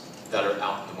threats that are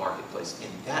out in the marketplace.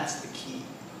 And that's the key,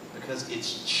 because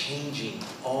it's changing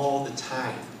all the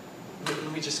time.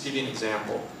 Let me just give you an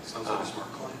example. Sounds like a smart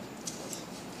client.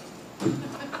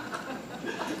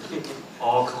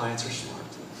 All clients are smart.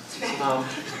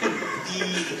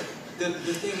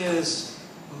 The thing is,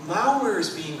 malware is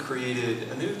being created,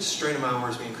 a new strain of malware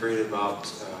is being created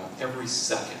about every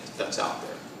second that's out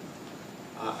there.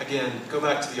 Again, go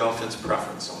back to the offense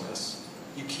preference on this.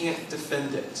 You can't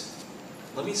defend it.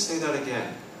 Let me say that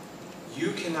again.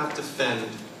 You cannot defend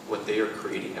what they are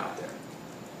creating out there.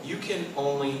 You can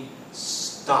only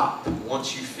stop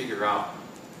once you figure out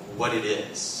what it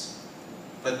is.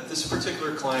 But this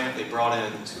particular client, they brought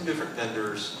in 2 different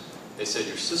vendors. They said,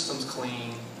 your system's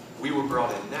clean. We were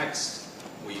brought in next.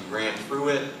 We ran through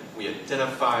it. We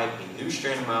identified a new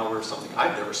strain of malware, something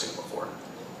I've never seen before.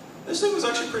 This thing was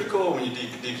actually pretty cool when you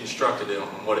deconstructed it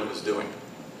on what it was doing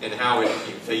and how it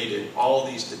evaded all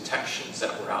these detections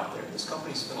that were out there. This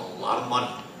company spent a lot of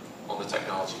money on the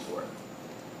technology for it.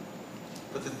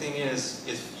 But the thing is,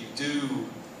 if you do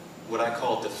what I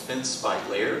call defense by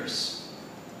layers,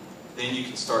 then you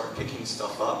can start picking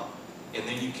stuff up, and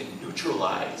then you can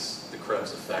neutralize the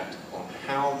Krebs effect on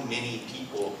how many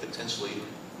people potentially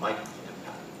might be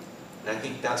impacted. And I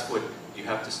think that's what you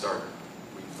have to start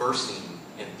reversing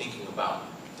and thinking about.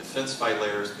 Defense by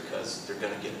layers, because they're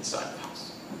going to get inside the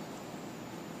house.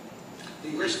 Do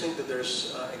you guys think that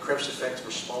there's a Krebs effect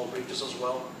for small breaches as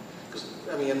well? Because,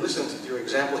 I mean, listening to your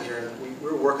example here, and we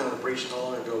were working on a breach not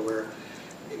long ago where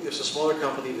it was a smaller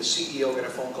company, the CEO got a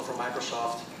phone call from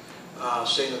Microsoft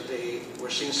saying that they were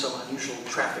seeing some unusual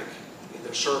traffic in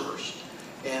their servers,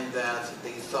 and that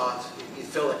they thought it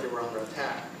felt like they were under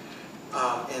attack.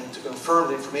 And to confirm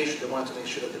the information, they wanted to make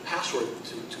sure that the password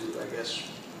to I guess,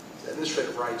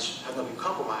 administrative rights had not been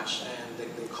compromised. And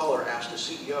the caller asked the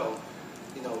CEO,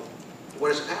 you know,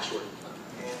 what is the password?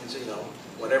 And he said, you know,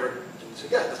 whatever. And he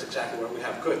said, yeah, that's exactly what we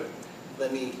have. Good.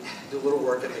 Let me do a little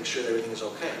work and make sure that everything is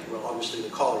okay. Well, obviously the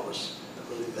caller was, I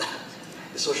believe that,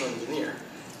 the social engineer.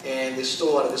 And they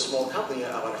stole out of this small company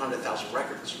about 100,000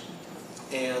 records.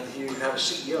 And here you have a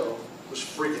CEO who's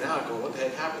freaking out, going, what the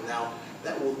heck happened? Now,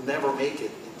 that will never make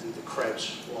it into the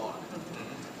Krebs log.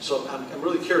 So I'm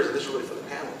really curious, and this is really for the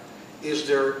panel, is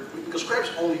there, because Krebs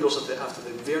only goes after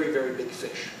the very, very big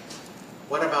fish.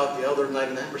 What about the other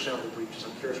 99% of the breaches?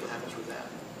 I'm curious what happens with that.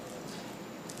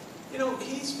 You know,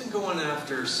 he's been going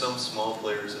after some small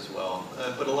players as well,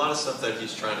 but a lot of stuff that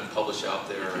he's trying to publish out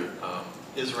there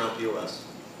is around POS,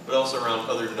 but also around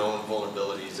other known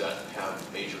vulnerabilities that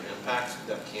have major impact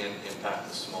that can impact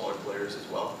the smaller players as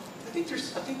well. I think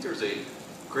there's a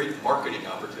great marketing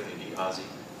opportunity, Ozzy,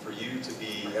 for you to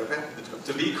be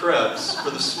Krebs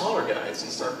for the smaller guys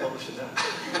and start publishing that.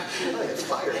 I get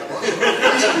fired.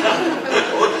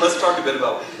 Well, let's talk a bit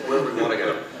about where we want to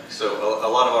go. So a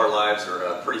lot of our lives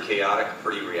are pretty chaotic,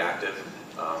 pretty reactive.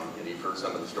 And you've heard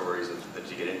some of the stories that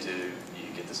you get into.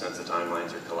 You get the sense that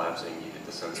timelines are collapsing. You get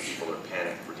the sense that people are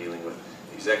panicked. We're dealing with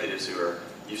executives who are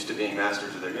used to being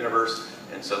masters of their universe,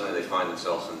 and suddenly they find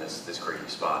themselves in this crazy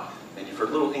spot. And you've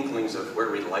heard little inklings of where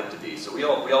we'd like to be. So we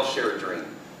all share a dream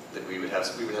that we would have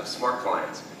smart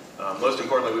clients. Most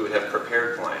importantly, we would have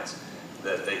prepared clients,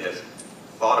 that they have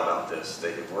thought about this.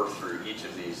 They have worked through each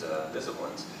of these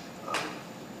disciplines,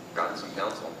 gotten some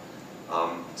counsel.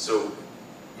 So,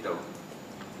 you know,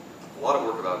 a lot of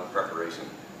work about preparation.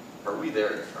 Are we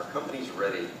there yet? Are companies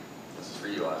ready? This is for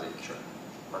you, Ozzy. Sure.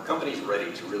 Are companies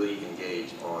ready to really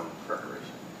engage on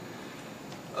preparation?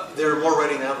 They're more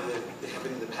ready now than they have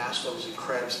been in the past. Obviously,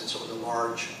 Krebs and some of the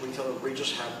large retailer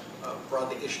breaches have brought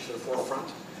the issue to the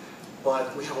forefront.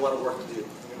 But we have a lot of work to do.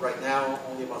 I mean, right now,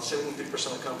 only about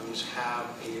 73% of companies have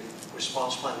a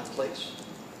response plan in place.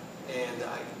 And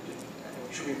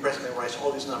you should be impressed when I write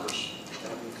all these numbers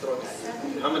that I've been throwing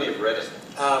at you. How many have read it?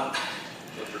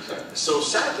 What percent? So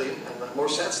sadly, and more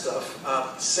sad stuff,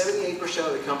 78%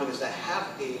 of the companies that have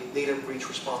a data breach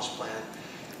response plan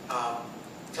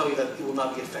tell you that it will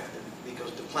not be effective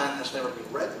because the plan has never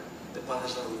been read, the plan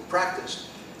has never been practiced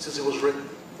since it was written,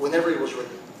 whenever it was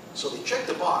written. So they check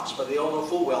the box, but they all know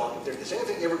full well if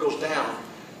anything ever goes down,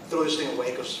 throw this thing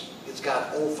away because it's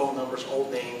got old phone numbers,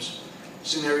 old names,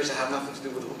 scenarios that have nothing to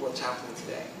do with what's happening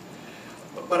today.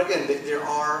 But again, there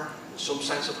are some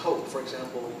signs of hope. For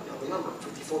example, another number,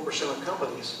 54% of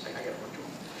companies, I got one,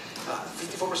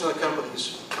 54% of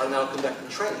companies are now conducting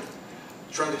training,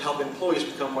 trying to help employees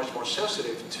become much more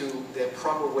sensitive to the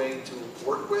proper way to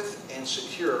work with and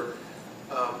secure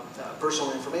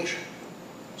personal information.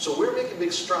 So we're making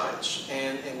big strides,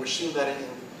 and we're seeing that in,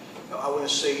 I want to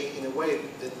say, in a way,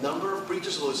 the number of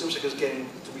breaches, although it seems like it's getting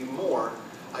to be more,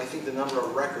 I think the number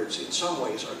of records in some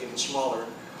ways are getting smaller,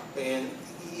 and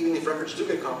even if records do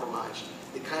get compromised,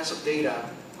 the kinds of data,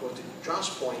 going to John's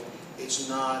point, it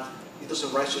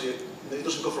doesn't rise to it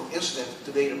doesn't go from incident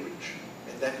to data breach,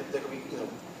 and that could be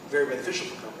very beneficial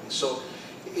for companies. So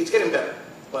it's getting better,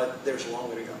 but there's a long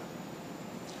way to go.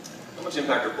 How much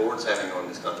impact are boards having on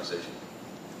this conversation?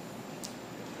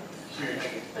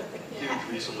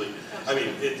 Huge recently. I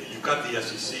mean, you've got the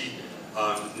SEC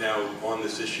now on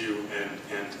this issue,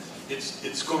 and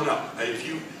it's gone up. If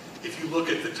you look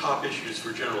at the top issues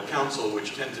for general counsel,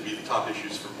 which tend to be the top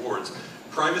issues for boards,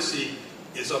 privacy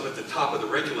is up at the top of the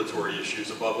regulatory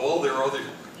issues above all their other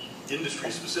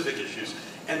industry-specific issues,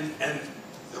 and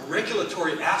the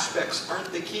regulatory aspects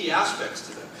aren't the key aspects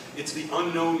to them. It's the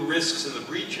unknown risks and the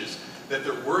breaches that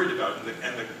they're worried about,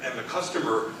 and the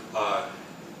customer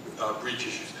breach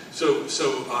issues. So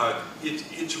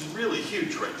it's really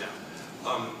huge right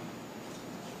now.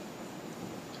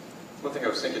 One thing I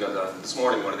was thinking of this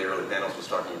morning, one of the early panels was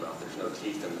talking about there's no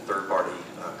teeth in the third-party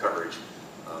coverage.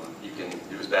 You can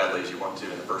do as badly as you want to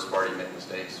in the first party, make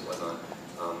mistakes, whatnot,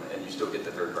 and you still get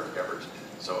the third-party coverage.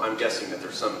 So I'm guessing that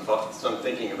there's some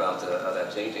thinking about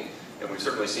that changing, and we've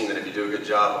certainly seen that if you do a good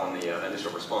job on the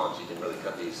initial response, you can really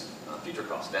cut these future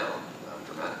costs down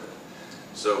dramatically.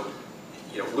 So,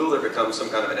 will there become some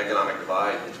kind of an economic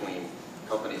divide between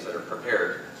companies that are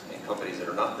prepared and companies that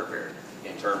are not prepared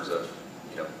in terms of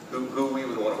who we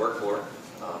would want to work for,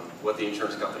 what the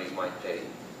insurance companies might pay,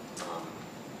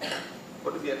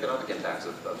 what are the economic impacts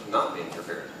of not being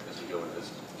prepared as we go into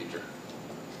this future?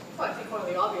 Well, I think one of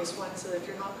the obvious ones is if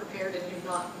you're not prepared and you've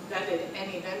not vetted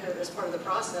any vendor as part of the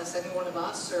process, any one of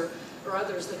us or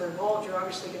others that are involved, you're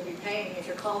obviously going to be paying. If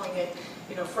you're calling it,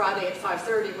 Friday at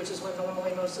 5:30, which is when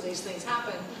normally most of these things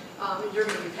happen, you're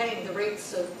going to be paying the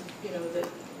rates of, that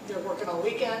they're working all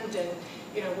weekend. And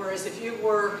whereas if you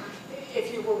were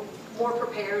more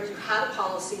prepared, you had a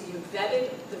policy, you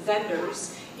vetted the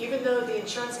vendors, even though the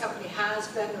insurance company has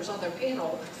vendors on their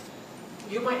panel,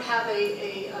 you might have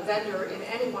a vendor in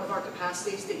any one of our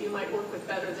capacities that you might work with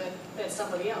better than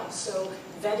somebody else. So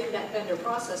vetting that vendor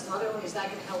process, not only is that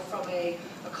going to help from a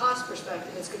cost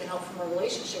perspective, it's going to help from a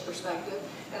relationship perspective.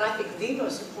 And I think the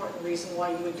most important reason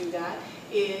why you would do that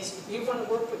is you want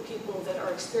to work with people that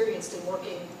are experienced in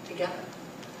working together.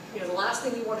 The last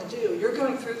thing you want to do, you're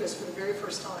going through this for the very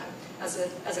first time as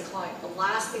a client. The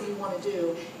last thing you want to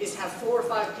do is have 4 or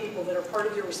 5 people that are part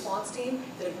of your response team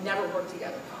that have never worked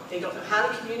together. They don't know how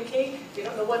to communicate. They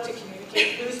don't know what to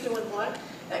communicate, who's doing what.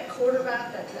 That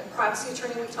quarterback, that privacy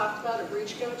attorney we talked about, a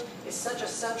breach coach, is such a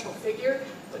central figure,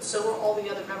 but so are all the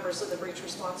other members of the breach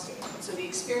response team. And so the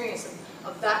experience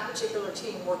of that particular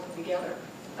team working together,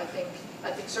 I think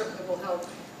certainly will help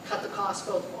cut the cost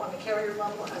both on the carrier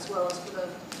level as well as for the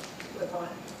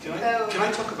client. Can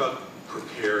I talk about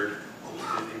prepared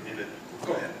in a,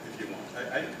 go ahead if you want.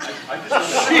 I just want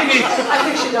to I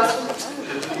think she does.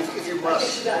 If you must. I think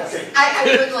she does. Okay.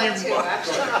 I would like to,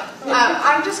 actually.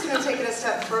 I'm just going to take it a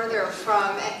step further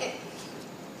from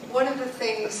one of the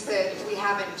things that we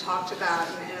haven't talked about,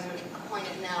 and I'm going to point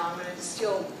it now, I'm going to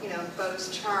steal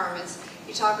Bo's term, is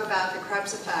you talk about the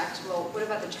Krebs effect. Well, what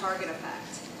about the target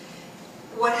effect?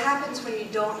 What happens when you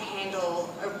don't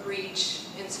handle a breach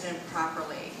incident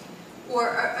properly? Or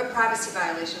a privacy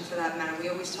violation for that matter. We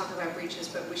always talk about breaches,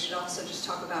 but we should also just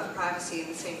talk about privacy in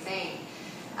the same vein.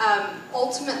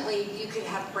 Ultimately, you could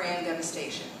have brand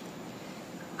devastation.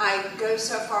 I go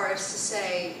so far as to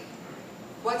say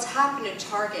what's happened at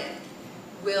Target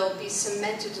will be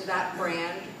cemented to that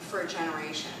brand for a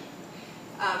generation.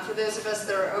 For those of us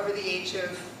that are over the age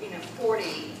of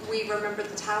 40, we remember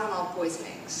the Tylenol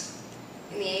poisonings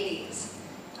in the 80s.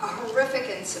 A horrific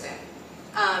incident.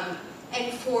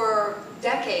 And for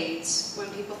decades, when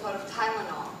people thought of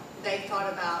Tylenol, they thought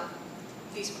about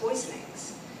these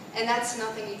poisonings. And that's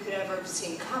nothing you could ever have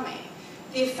seen coming.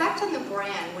 the effect on the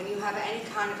brand when you have any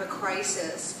kind of a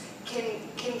crisis can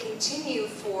continue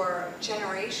for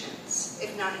generations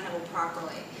if not handled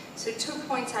properly. So 2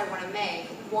 points I want to make.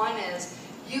 One is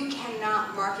you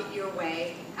cannot market your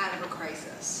way out of a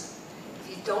crisis. If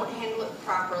you don't handle it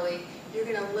properly, you're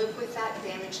going to live with that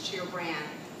damage to your brand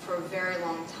for a very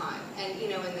long time. And you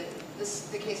know, in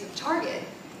the case of Target,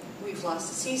 we've lost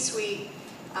the C-suite,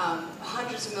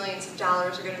 hundreds of millions of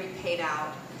dollars are going to be paid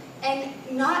out. And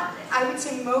I would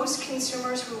say most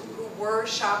consumers who were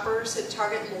shoppers at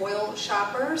Target, loyal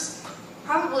shoppers,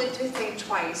 probably do think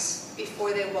twice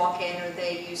before they walk in or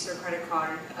they use their credit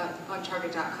card on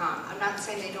Target.com. I'm not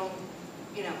saying they don't,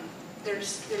 you know, they're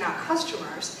not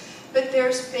customers, but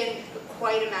there's been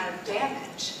quite an amount of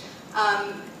damage.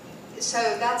 So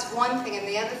that's one thing, and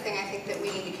the other thing I think that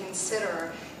we need to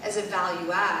consider as a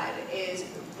value add is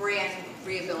brand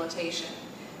rehabilitation.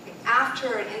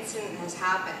 After an incident has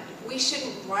happened, we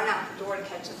shouldn't run out the door to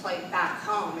catch a flight back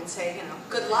home and say, you know,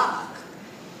 good luck.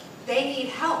 They need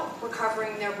help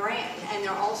recovering their brand, and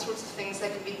there are all sorts of things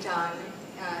that can be done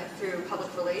through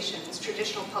public relations,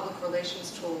 traditional public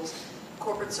relations tools,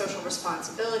 corporate social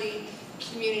responsibility,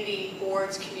 community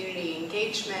boards, community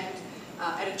engagement,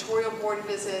 editorial board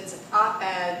visits,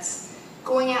 op-eds,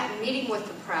 going out and meeting with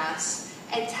the press,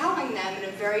 and telling them in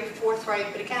a very forthright,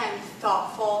 but again,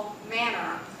 thoughtful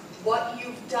manner, what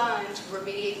you've done to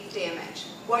remediate the damage,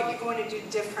 what you're going to do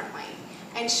differently,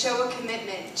 and show a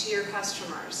commitment to your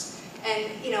customers. And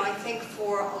you know, I think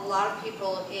for a lot of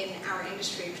people in our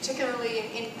industry,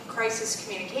 particularly in crisis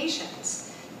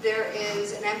communications, there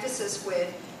is an emphasis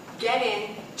with get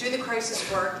in, do the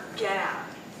crisis work, get out.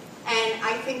 And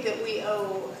I think that we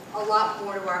owe a lot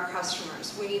more to our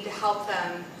customers. We need to help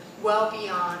them well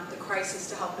beyond the crisis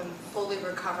to help them fully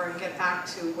recover and get back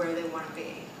to where they want to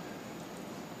be.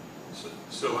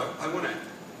 So I want to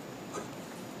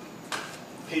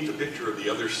paint a picture of the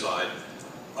other side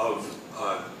of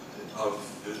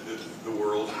the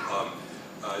world,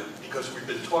 because we've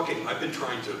been talking. I've been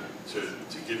trying to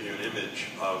give you an image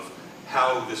of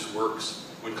how this works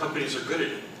when companies are good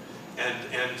at it,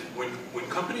 and when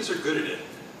companies are good at it,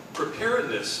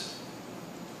 preparedness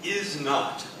is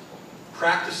not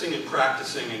practicing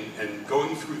and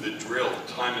going through the drill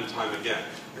time and time again.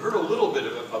 You heard a little bit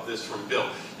of this from Bill.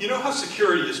 You know how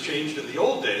security has changed in the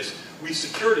old days? We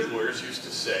security lawyers used to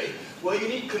say, well, you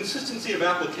need consistency of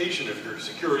application of your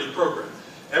security program.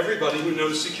 Everybody who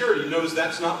knows security knows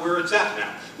that's not where it's at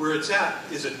now. Where it's at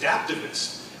is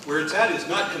adaptiveness. Where it's at is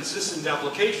not consistent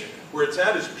application. Where it's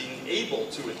at is being able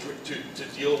to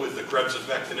deal with the Krebs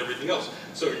effect and everything else.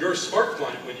 So your smart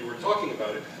client, when you were talking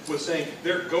about it, was saying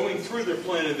they're going through their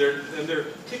plan and they're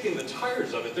kicking the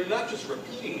tires of it. They're not just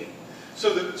repeating it.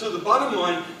 So the bottom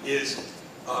line is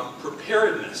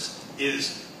preparedness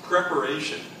is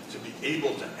preparation to be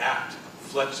able to act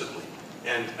flexibly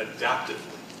and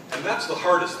adaptively. And that's the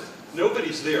hardest thing.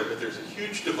 Nobody's there, but there's a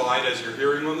huge divide, as you're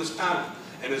hearing on this panel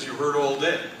and as you heard all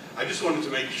day. I just wanted to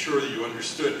make sure that you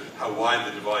understood how wide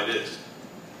the divide is.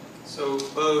 So,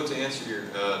 Bo, to answer your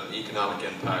economic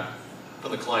impact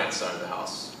on the client side of the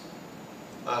house.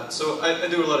 So I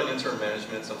do a lot of interim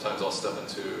management. Sometimes I'll step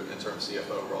into interim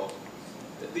CFO role.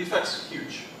 The effect's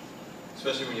huge,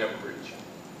 especially when you have a breach.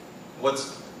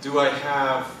 Do I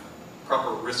have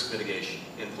proper risk mitigation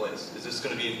in place? Is this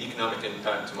going to be an economic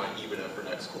impact to my EBITDA for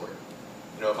next quarter?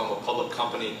 You know, if I'm a public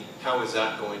company, how is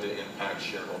that going to impact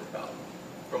shareholder value?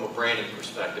 From a branding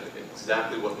perspective,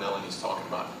 exactly what Melanie's talking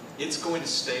about. It's going to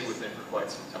stay with them for quite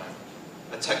some time.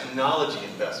 A technology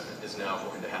investment is now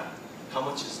going to happen. How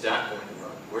much is that going to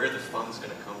run? Where are the funds going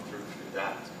to come through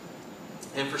that?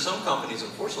 And for some companies,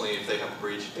 unfortunately, if they have a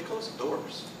breach, they close the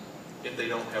doors. If they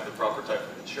don't have the proper type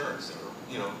of insurance,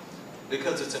 or, you know,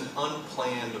 because it's an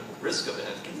unplanned risk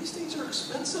event, and these things are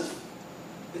expensive.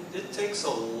 It takes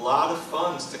a lot of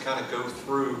funds to kind of go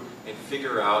through and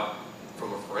figure out,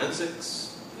 from a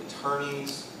forensics,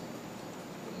 attorneys,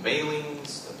 the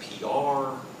mailings, the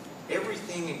PR,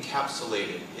 everything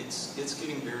encapsulated. It's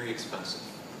getting very expensive,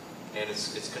 and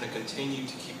it's going to continue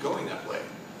to keep going that way.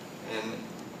 And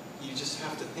you just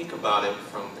have to think about it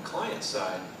from the client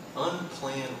side.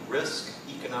 Unplanned risk,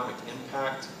 economic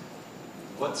impact,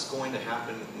 what's going to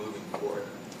happen moving forward.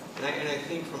 And I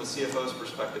think from a CFO's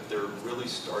perspective, they're really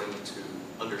starting to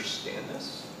understand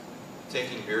this,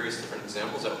 taking various different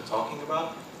examples that we're talking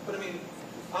about. But I mean,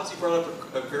 Ozzy brought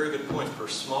up a very good point. For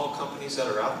small companies that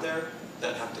are out there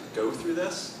that have to go through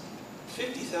this,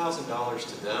 $50,000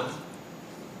 to them,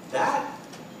 that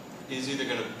is either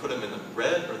going to put them in the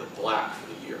red or the black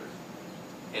for the year.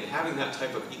 And having that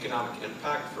type of economic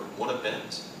impact for one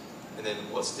event, and then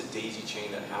what's the daisy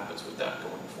chain that happens with that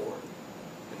going forward?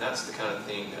 And that's the kind of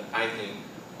thing that I think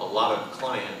a lot of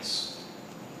clients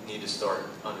need to start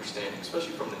understanding,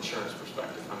 especially from an insurance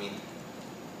perspective. I mean,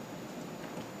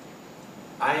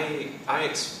 I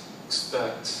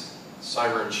expect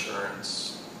cyber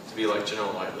insurance to be like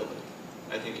general liability.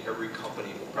 I think every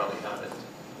company will probably have it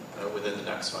within the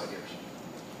next 5 years.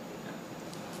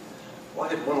 Well, I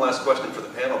had one last question for the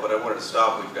panel, but I wanted to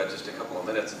stop. We've got just a couple of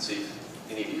minutes and see if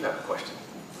any of you have a question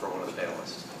for one of the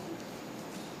panelists.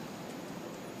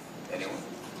 Anyone?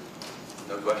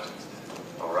 No questions?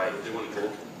 All right. They want to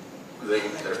go.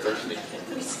 They're thirsty.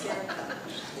 Pretty scared.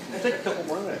 I'll take a couple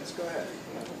more minutes. Go ahead.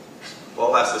 Well,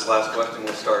 I'll ask this last question.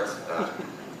 We'll start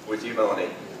with you, Melanie.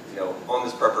 You know, on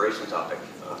this preparation topic,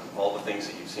 all the things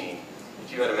that you've seen,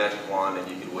 if you had a magic wand and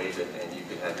you could wave it and you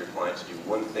could have your clients do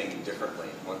one thing differently,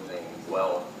 one thing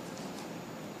well,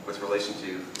 with relation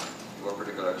to your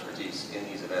particular expertise in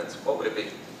these events, what would it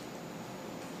be?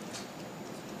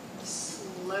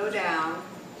 Slow down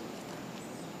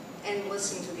and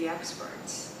listen to the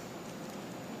experts.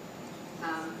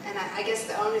 And I guess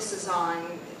the onus is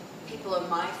on people in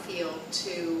my field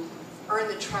to earn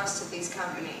the trust of these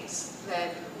companies,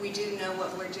 that we do know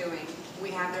what we're doing,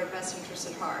 we have their best interests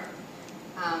at heart.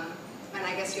 And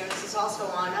I guess the onus is also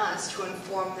on us to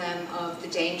inform them of the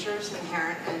dangers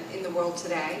inherent in the world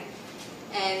today,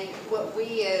 and what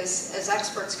we as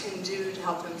experts can do to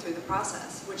help them through the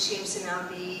process, which seems to now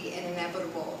be an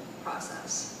inevitable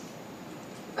process.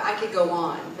 But I could go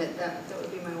on, but that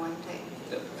would be my one thing.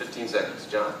 15 seconds.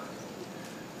 John?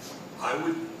 I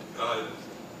would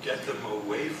get them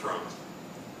away from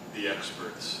the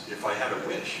experts if I had a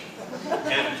wish.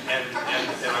 And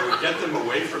I would get them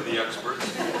away from the experts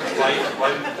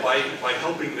by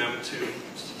helping them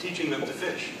teaching them to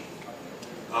fish.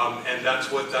 And that's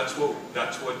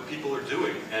what people are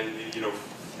doing. And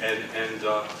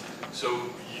so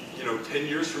 10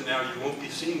 years from now you won't be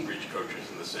seeing breach coaches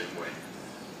in the same way,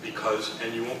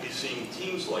 and you won't be seeing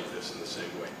teams like this in the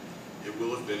same way. It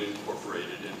will have been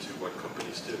incorporated into what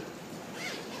companies do.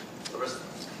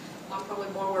 I'm probably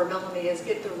more where Melanie is,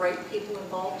 get the right people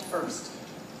involved first.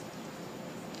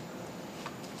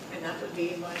 And that would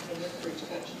be my opinion for each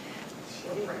coach.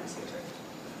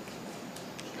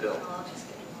 Bill? I'll just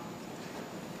get involved.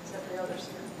 Is every other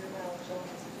year now, Jill?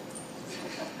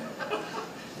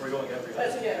 We're going every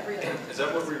That's, yeah, every other. Is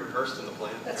that what we rehearsed in the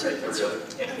plan? That's Every- right, that's every right.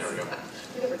 other? Yes. There we go.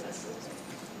 We never tested it.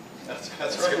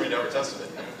 That's right, we never tested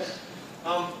it.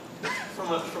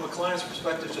 From a client's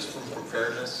perspective, just from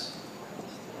preparedness,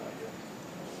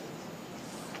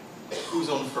 who's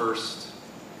on first,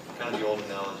 kind of the old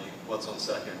analogy, what's on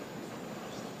second.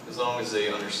 As long as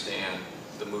they understand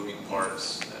the moving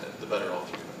parts, the better off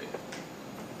you're going to be.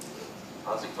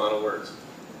 Ozzy, final words.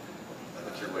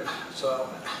 What's your wish? So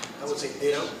I would say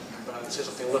ditto, but I would say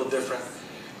something a little different,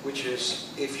 which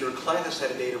is if your client has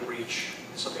had a data breach,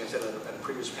 something I said at a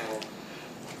previous panel,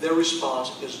 their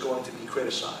response is going to be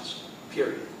criticized,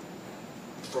 period,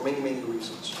 for many, many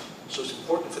reasons. So it's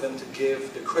important for them to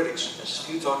give the critics as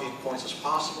few talking points as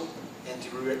possible and to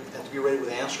be ready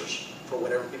with answers for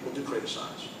whatever people do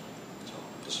criticize. So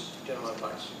just general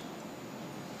advice.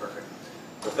 Perfect.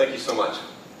 Well, thank you so much.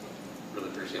 Really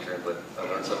appreciate your input. I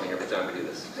learn something every time we do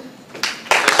this.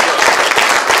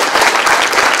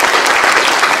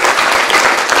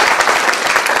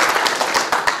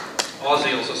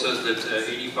 Ozzy also says that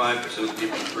 85% of the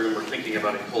people in the room are thinking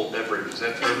about a cold beverage. Is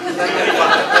that true?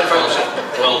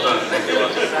 Well done. Thank you,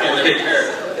 Ozzy.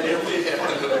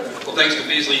 Well, thanks to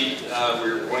Beasley.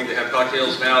 We're going to have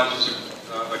cocktails now. This is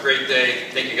a great day.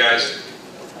 Thank you, guys.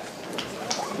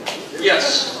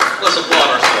 Yes, let's applaud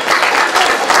our